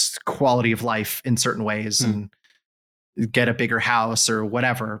quality of life in certain ways and get a bigger house or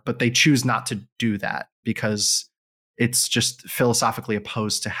whatever, but they choose not to do that because it's just philosophically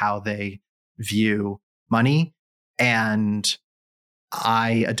opposed to how they view money. And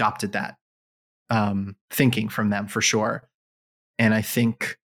I adopted that thinking from them for sure. And I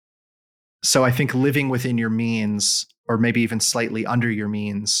think living within your means, or maybe even slightly under your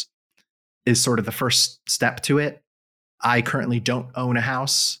means, is sort of the first step to it. I currently don't own a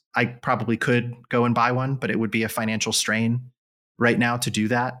house. I probably could go and buy one, but it would be a financial strain right now to do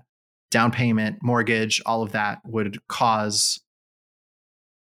that. Down payment, mortgage, all of that would cause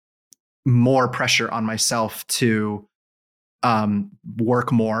more pressure on myself to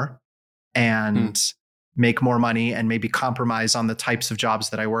work more and make more money and maybe compromise on the types of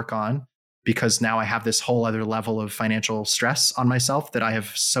jobs that I work on, because now I have this whole other level of financial stress on myself that I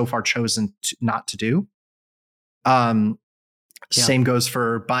have so far chosen not to do. Same goes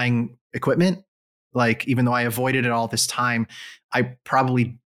for buying equipment. Like, even though I avoided it all this time, I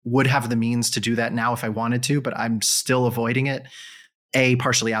probably would have the means to do that now if I wanted to, but I'm still avoiding it.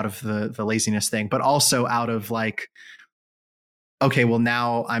 Partially out of the laziness thing, but also out of like, okay, well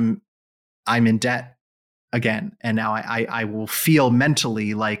now I'm in debt again. And now I will feel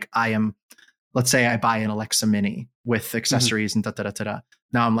mentally like I am, let's say I buy an Alexa Mini with accessories and da.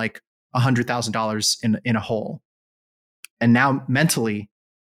 Now I'm like $100,000 in a hole. And now mentally,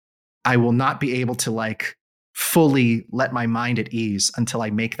 I will not be able to like fully let my mind at ease until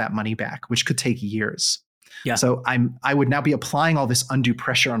I make that money back, which could take years. Yeah. So I would now be applying all this undue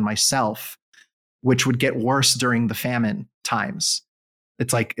pressure on myself, which would get worse during the famine times.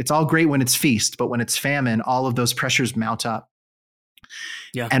 It's like, it's all great when it's feast, but when it's famine, all of those pressures mount up.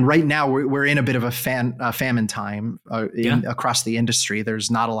 Yeah. And right now we're in a bit of a famine time across the industry.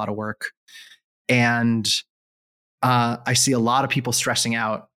 There's not a lot of work. And I see a lot of people stressing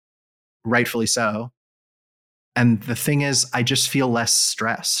out, rightfully so. And the thing is, I just feel less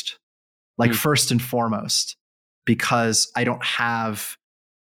stressed, like first and foremost, because I don't have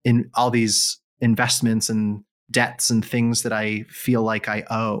in all these investments and debts and things that I feel like I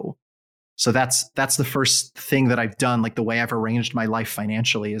owe. So that's the first thing that I've done. Like, the way I've arranged my life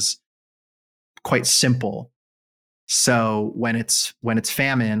financially is quite simple. So when it's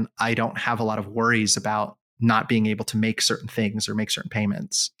famine, I don't have a lot of worries about not being able to make certain things or make certain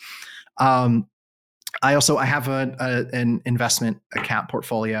payments. I have an investment account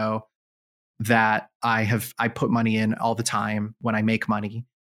portfolio that I put money in all the time when I make money.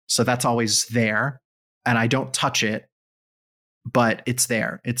 So that's always there, and I don't touch it, but it's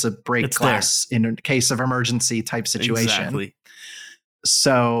there. It's a break glass in a case of emergency type situation. Exactly.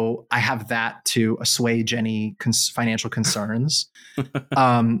 So I have that to assuage any financial concerns,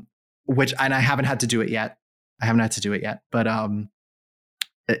 which, and I haven't had to do it yet. But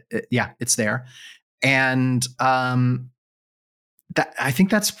yeah, it's there. And that, I think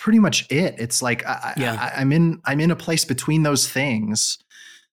that's pretty much it. It's like I'm in a place between those things,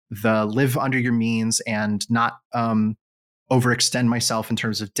 the live under your means and not overextend myself in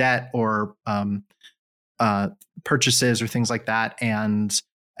terms of debt or purchases or things like that, and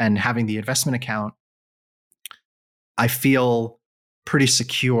having the investment account. I feel pretty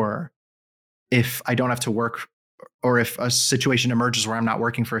secure if I don't have to work, or if a situation emerges where I'm not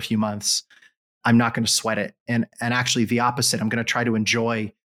working for a few months. I'm not going to sweat it. And actually the opposite. I'm going to try to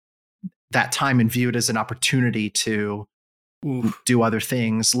enjoy that time and view it as an opportunity to do other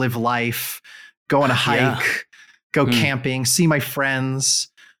things, live life, go on a hike, go camping, see my friends,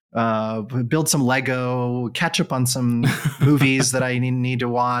 build some Lego, catch up on some movies that I need to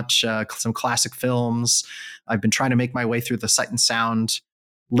watch, some classic films. I've been trying to make my way through the Sight and Sound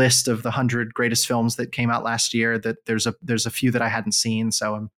list of the 100 greatest films that came out last year. That there's a few that I hadn't seen.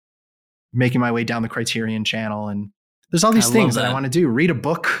 So I'm making my way down the Criterion channel, and there's all these things that I want to do. Read a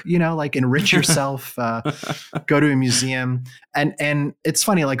book, like enrich yourself, go to a museum. And it's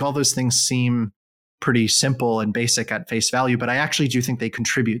funny, like all those things seem pretty simple and basic at face value, but I actually do think they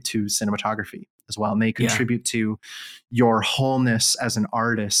contribute to cinematography as well. And they contribute to your wholeness as an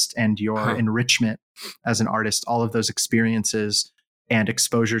artist and your enrichment as an artist. All of those experiences and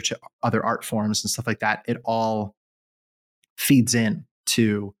exposure to other art forms and stuff like that, it all feeds in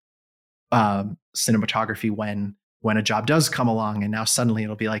to cinematography when a job does come along, and now suddenly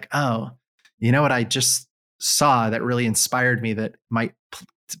it'll be like, oh, you know what I just saw that really inspired me that might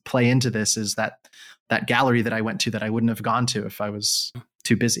play into this is that gallery that I went to that I wouldn't have gone to if I was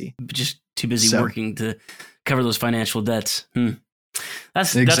too busy. Just too busy working to cover those financial debts.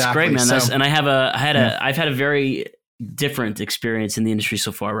 That's great, man. And I've had a very different experience in the industry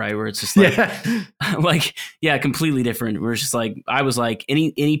so far, right? Where it's just like, completely different. Where it's just like, I was like,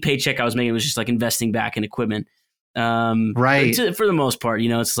 any paycheck I was making was just like investing back in equipment. Right. For the most part,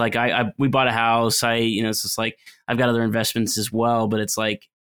 it's like, we bought a house. It's just like, I've got other investments as well, but it's like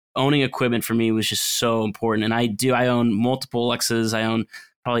owning equipment for me was just so important. And I own multiple Alexas. I own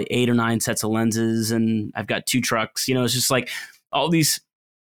probably 8 or 9 sets of lenses, and I've got 2 trucks. It's just like all these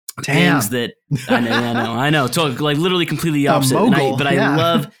things that I know. So like literally completely opposite.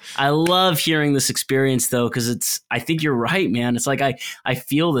 I love hearing this experience though, because I think you're right, man. It's like I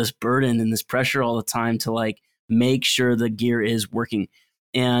feel this burden and this pressure all the time to like make sure the gear is working,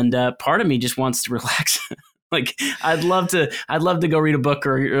 and part of me just wants to relax. Like I'd love to go read a book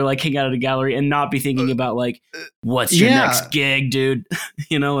or like hang out at a gallery and not be thinking about like what's your next gig, dude.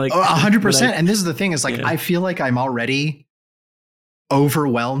 Like 100%. And this is the thing is like I feel like I'm already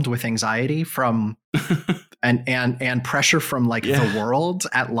overwhelmed with anxiety from and pressure from like the world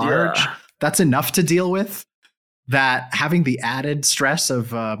at large. That's enough to deal with. That having the added stress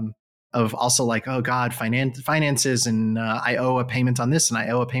of also like, oh God, finances, and I owe a payment on this and I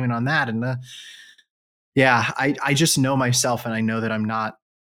owe a payment on that, and I just know myself, and I know that I'm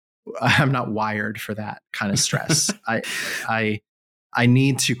not wired for that kind of stress. I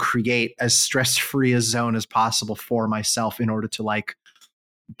need to create as stress-free a zone as possible for myself in order to like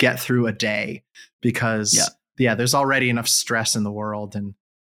get through a day, because there's already enough stress in the world, and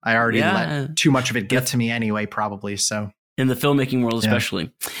I already let too much of it get to me anyway, probably. So in the filmmaking world, especially.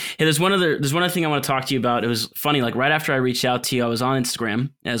 Hey, there's one other thing I want to talk to you about. It was funny. Like right after I reached out to you, I was on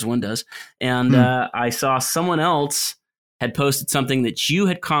Instagram, as one does. And I saw someone else had posted something that you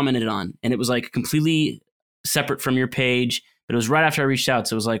had commented on, and it was like completely separate from your page, but it was right after I reached out.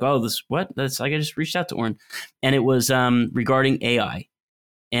 So it was like, oh, that's like, I just reached out to Oren, and it was regarding AI.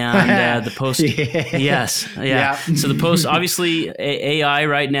 And the post, So the post, obviously, AI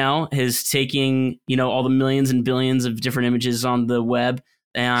right now is taking all the millions and billions of different images on the web,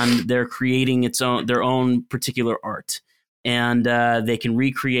 and they're creating their own particular art, and they can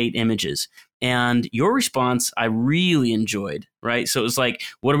recreate images. And your response, I really enjoyed. Right, so it was like,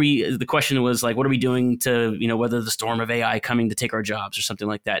 the question was like, what are we doing to weather the storm of AI coming to take our jobs, or something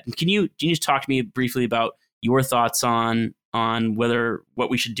like that? And can you just talk to me briefly about your thoughts on what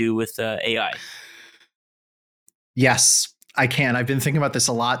we should do with AI? Yes, I can. I've been thinking about this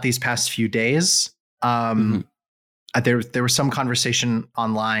a lot these past few days. There was some conversation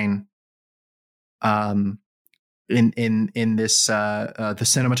online in this the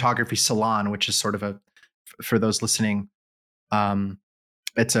cinematography salon, which is sort of for those listening,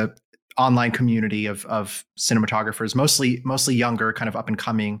 it's a online community of cinematographers, mostly younger, kind of up and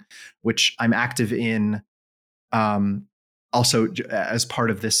coming, which I'm active in. Also as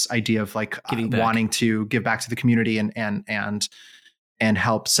part of this idea of like wanting to give back to the community and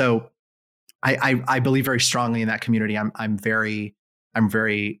help. So I believe very strongly in that community. I'm very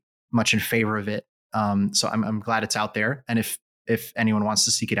much in favor of it. So I'm glad it's out there. And if anyone wants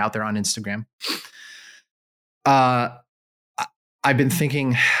to seek it out there on Instagram, I've been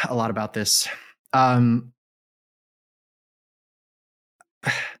thinking a lot about this.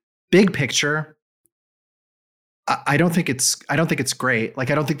 Big picture, I don't think it's great.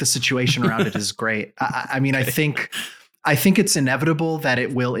 Like, I don't think the situation around it is great. I mean, I think it's inevitable that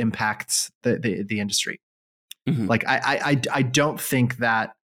it will impact the industry. Mm-hmm. Like, I don't think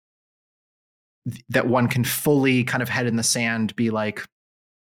that one can fully kind of head in the sand be like,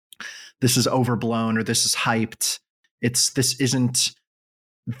 this is overblown or this is hyped. There's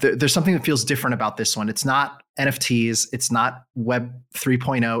something that feels different about this one. It's not NFTs. It's not Web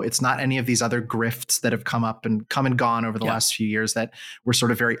 3.0. It's not any of these other grifts that have come and gone over the last few years that were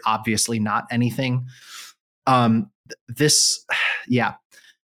sort of very obviously not anything. But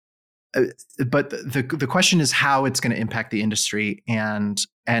the question is how it's going to impact the industry and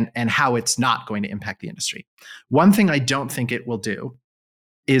how it's not going to impact the industry. One thing I don't think it will do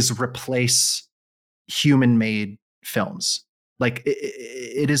is replace human-made films. Like,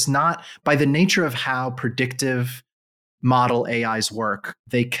 it is not, by the nature of how predictive model AIs work,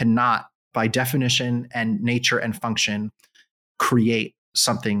 they cannot, by definition and nature and function, create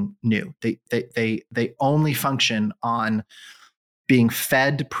something new. They only function on being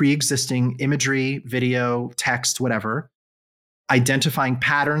fed pre-existing imagery, video, text, whatever, identifying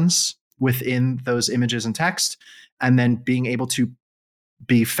patterns within those images and text, and then being able to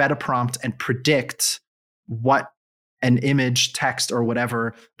be fed a prompt and predict what an image, text, or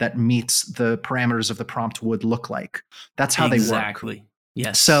whatever that meets the parameters of the prompt would look like. That's how they work. Exactly.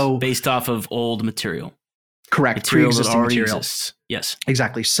 Yes. So based off of old material. Correct. Pre-existing material. Exists. Yes.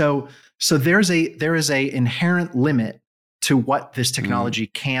 Exactly. So there is a inherent limit to what this technology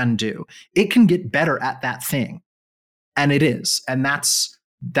can do. It can get better at that thing. And it is. And that's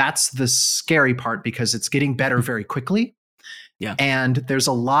the scary part, because it's getting better very quickly. Yeah. And there's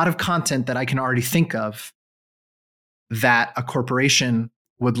a lot of content that I can already think of that a corporation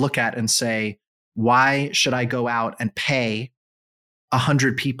would look at and say, why should I go out and pay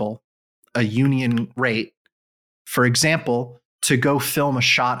 100 people a union rate, for example, to go film a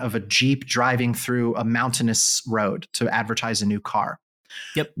shot of a Jeep driving through a mountainous road to advertise a new car?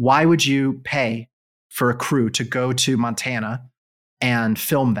 Yep. Why would you pay for a crew to go to Montana and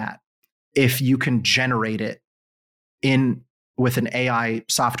film that if you can generate it with an AI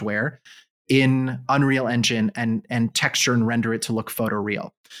software in Unreal Engine and texture and render it to look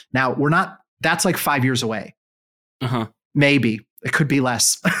photoreal? Now, that's like 5 years away. Uh-huh. Maybe. It could be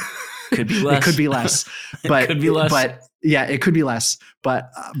less. Could be less. It could be less. But, it could be less. But yeah, it could be less. But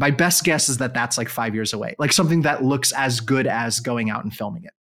my best guess is that that's like 5 years away. Like something that looks as good as going out and filming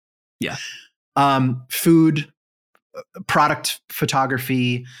it. Yeah. Food, product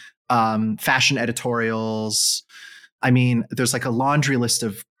photography, fashion editorials. I mean, there's like a laundry list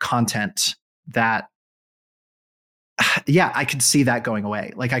of content that, I could see that going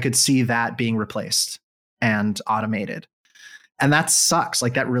away. Like, I could see that being replaced and automated. And that sucks.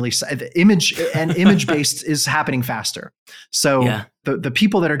 Like, that really image based is happening faster. So the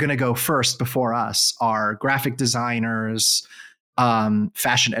people that are going to go first before us are graphic designers,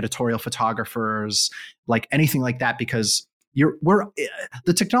 fashion editorial photographers, like anything like that, because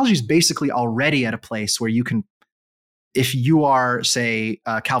the technology is basically already at a place where you can, if you are, say,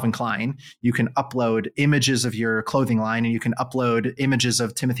 Calvin Klein, you can upload images of your clothing line, and you can upload images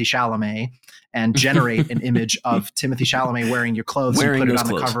of Timothée Chalamet and generate an image of Timothée Chalamet wearing your clothes and put it on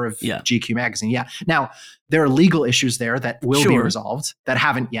the cover of GQ magazine. Yeah. Now, there are legal issues there that will be resolved that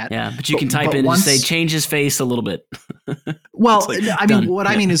haven't yet. Yeah, but you can type in and say, change his face a little bit. Well, like, I mean, what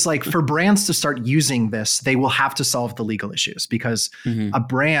I mean is, like, for brands to start using this, they will have to solve the legal issues, because a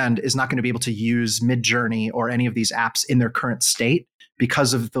brand is not going to be able to use Midjourney or any of these apps in their current state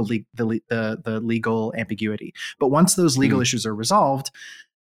because of the legal ambiguity. But once those legal issues are resolved,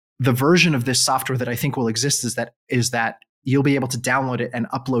 the version of this software that I think will exist is that you'll be able to download it and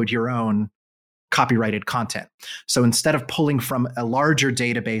upload your own copyrighted content. So instead of pulling from a larger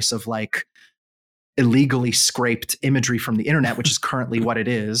database of like illegally scraped imagery from the internet, which is currently what it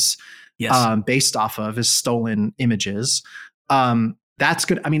is, based off of is stolen images, that's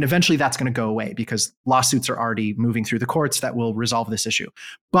good. I mean, eventually that's going to go away because lawsuits are already moving through the courts that will resolve this issue.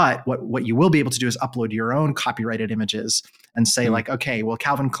 But what you will be able to do is upload your own copyrighted images and say like, okay, well,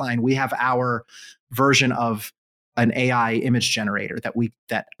 Calvin Klein, we have our version of an AI image generator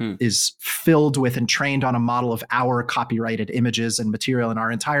that is filled with and trained on a model of our copyrighted images and material and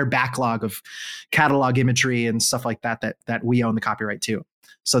our entire backlog of catalog imagery and stuff like that we own the copyright to.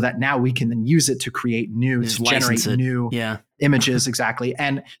 So that now we can then use it to create new, to generate new images. Exactly.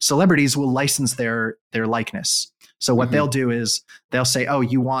 And celebrities will license their likeness. So what they'll do is they'll say, oh,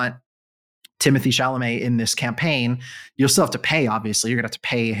 you want Timothy Chalamet in this campaign. You'll still have to pay, obviously. You're going to have to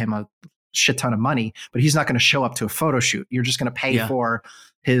pay him a shit ton of money, but he's not going to show up to a photo shoot. You're just going to pay for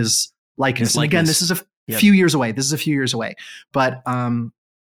his likeness. And again, this is a few years away. But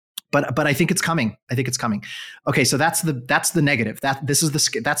I think it's coming. Okay, so that's the negative.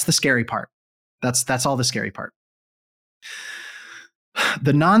 That's the scary part. That's all the scary part.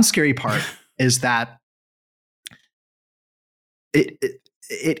 The non-scary part is that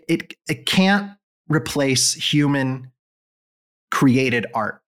it can't replace human created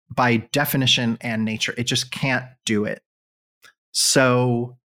art by definition and nature. It just can't do it.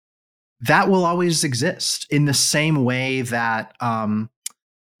 So that will always exist in the same way that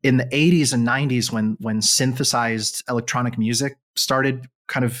in the 80s and 90s, when synthesized electronic music started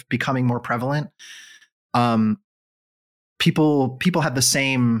kind of becoming more prevalent, people had the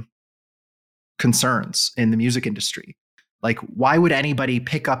same concerns in the music industry. Like, why would anybody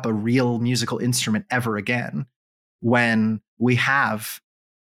pick up a real musical instrument ever again when we have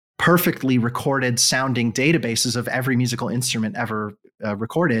perfectly recorded sounding databases of every musical instrument ever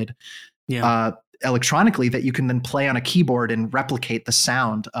recorded electronically that you can then play on a keyboard and replicate the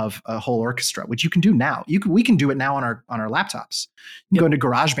sound of a whole orchestra, which you can do now. We can do it now on our laptops. You can go into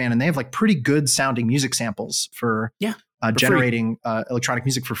GarageBand and they have like pretty good sounding music samples for generating electronic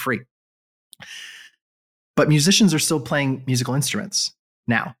music for free. But musicians are still playing musical instruments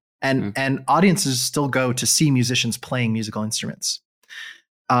now, and audiences still go to see musicians playing musical instruments.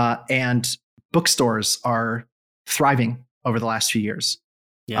 And bookstores are thriving over the last few years.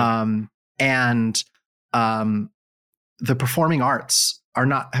 And the performing arts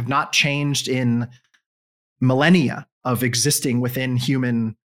have not changed in millennia of existing within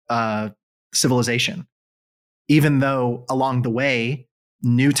human civilization, even though along the way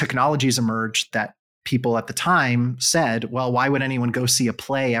new technologies emerged that people at the time said, well, why would anyone go see a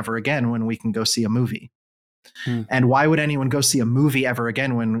play ever again when we can go see a movie? And why would anyone go see a movie ever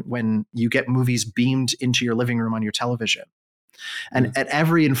again when you get movies beamed into your living room on your television? And at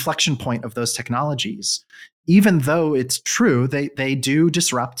every inflection point of those technologies, even though it's true, they do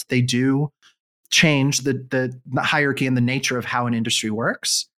disrupt, they do change the hierarchy and the nature of how an industry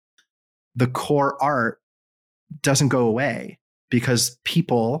works. The core art doesn't go away because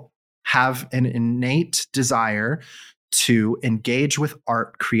people have an innate desire to engage with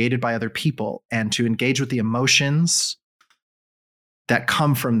art created by other people and to engage with the emotions that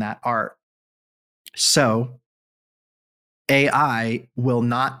come from that art. So AI will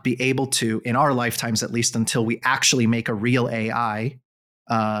not be able to, in our lifetimes at least, until we actually make a real AI,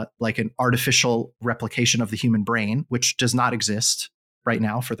 like an artificial replication of the human brain, which does not exist right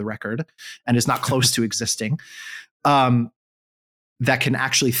now, for the record, and is not close to existing, that can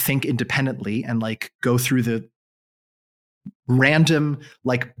actually think independently and like go through the random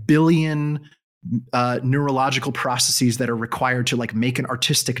like billion neurological processes that are required to like make an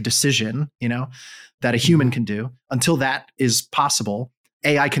artistic decision, that a human can do. Until that is possible,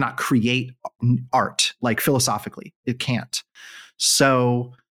 AI cannot create art, like philosophically. It can't.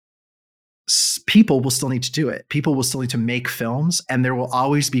 So people will still need to do it. People will still need to make films, and there will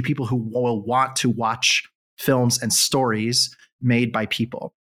always be people who will want to watch films and stories made by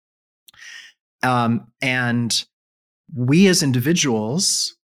people. And we as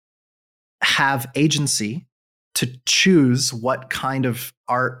individuals have agency to choose what kind of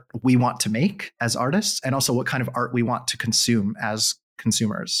art we want to make as artists, and also what kind of art we want to consume as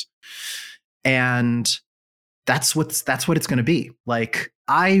consumers. And that's what it's going to be. Like,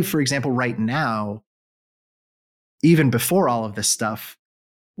 I, for example, right now, even before all of this stuff,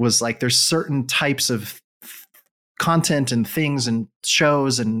 was like, there's certain types of content and things and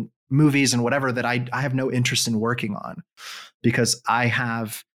shows and movies and whatever that I have no interest in working on, because I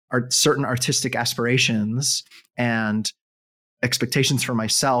have certain artistic aspirations and expectations for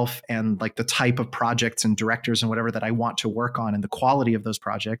myself, and like the type of projects and directors and whatever that I want to work on, and the quality of those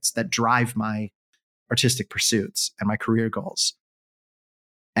projects that drive my artistic pursuits and my career goals.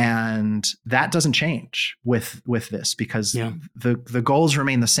 And that doesn't change with this, because the goals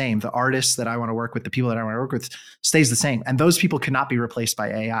remain the same. The artists that I want to work with, the people that I want to work with, stays the same. And those people cannot be replaced by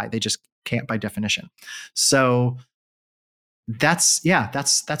AI. They just can't by definition. So that's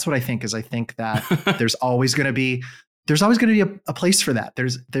what I think. Is I think that there's always going to be a place for that.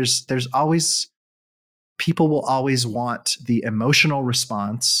 There's always, people will always want the emotional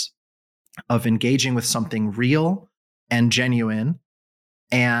response of engaging with something real and genuine.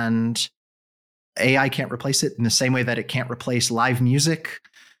 And AI can't replace it in the same way that it can't replace live music,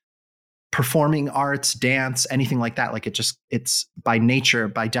 performing arts, dance, anything like that. Like it's by nature,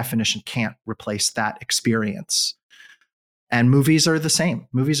 by definition, can't replace that experience. And movies are the same.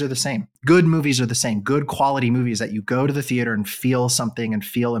 Good movies are the same. Good quality movies that you go to the theater and feel something and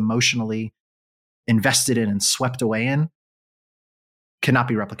feel emotionally invested in and swept away in cannot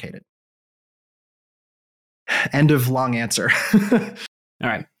be replicated. End of long answer. All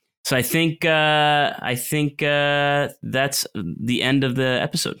right. So I think that's the end of the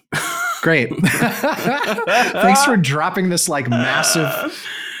episode. Great. Thanks for dropping this like massive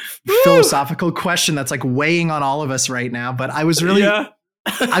philosophical question that's like weighing on all of us right now. But I was really,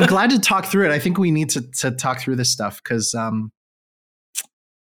 I'm glad to talk through it. I think we need to talk through this stuff because I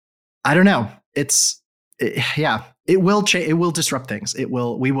don't know. It will change. It will disrupt things.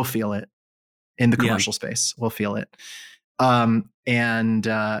 We will feel it in the commercial space. We'll feel it. And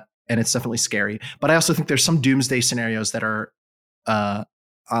it's definitely scary, but I also think there's some doomsday scenarios that are,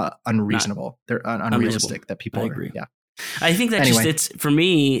 unreasonable. They're unrealistic that people agree. Yeah. I think that anyway. It's for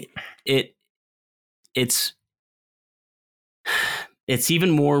me, it's even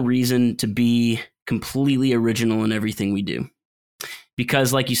more reason to be completely original in everything we do.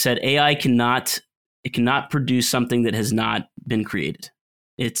 Because like you said, AI cannot produce something that has not been created.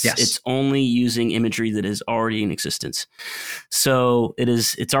 It's only using imagery that is already in existence. So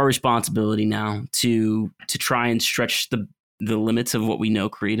it's our responsibility now to try and stretch the limits of what we know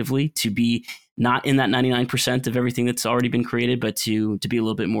creatively, to be not in that 99% of everything that's already been created, but to be a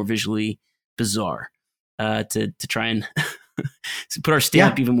little bit more visually bizarre, to try and to put our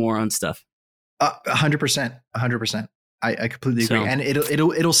stamp even more on stuff. 100%. I completely agree. And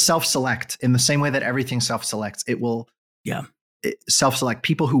it'll self-select in the same way that everything self-selects. It will self-select.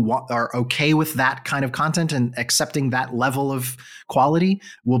 People who are okay with that kind of content and accepting that level of quality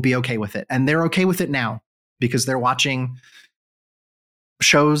will be okay with it. And they're okay with it now because they're watching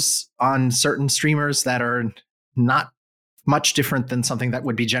shows on certain streamers that are not much different than something that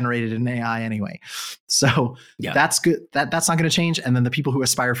would be generated in AI anyway. So that's good. That's not going to change. And then the people who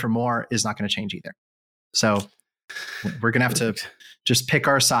aspire for more is not going to change either. So we're going to have to just pick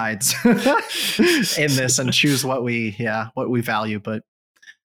our sides in this and choose what we value. But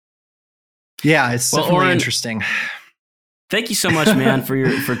it's definitely Oren, interesting. Thank you so much, man,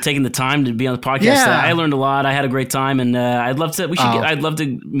 for taking the time to be on the podcast. Yeah. I learned a lot. I had a great time, and I'd love to. I'd love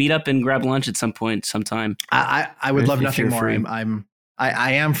to meet up and grab lunch at some point, sometime. I would love nothing more.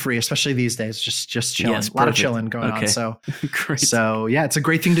 I am free, especially these days. Just chilling. A lot of chilling going on. So great. So it's a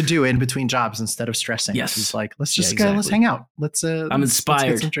great thing to do in between jobs instead of stressing. Yes. It's like let's hang out. I'm inspired. Let's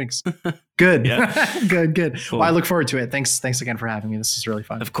get some drinks. Good. Good. Cool. Well, I look forward to it. Thanks again for having me. This is really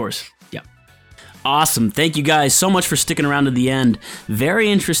fun. Of course. Yeah. Awesome. Thank you guys so much for sticking around to the end. Very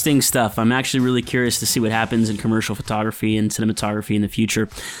interesting stuff. I'm actually really curious to see what happens in commercial photography and cinematography in the future.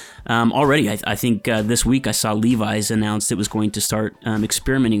 Already, I think this week I saw Levi's announced it was going to start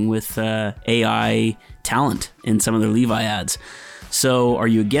experimenting with AI talent in some of their Levi ads. So are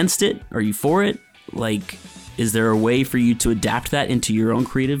you against it? Are you for it? Like, is there a way for you to adapt that into your own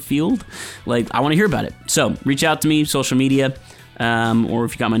creative field? Like, I want to hear about it. So reach out to me, social media. Or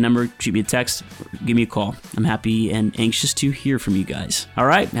if you got my number, shoot me a text, give me a call. I'm happy and anxious to hear from you guys. All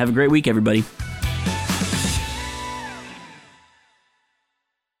right. Have a great week, everybody.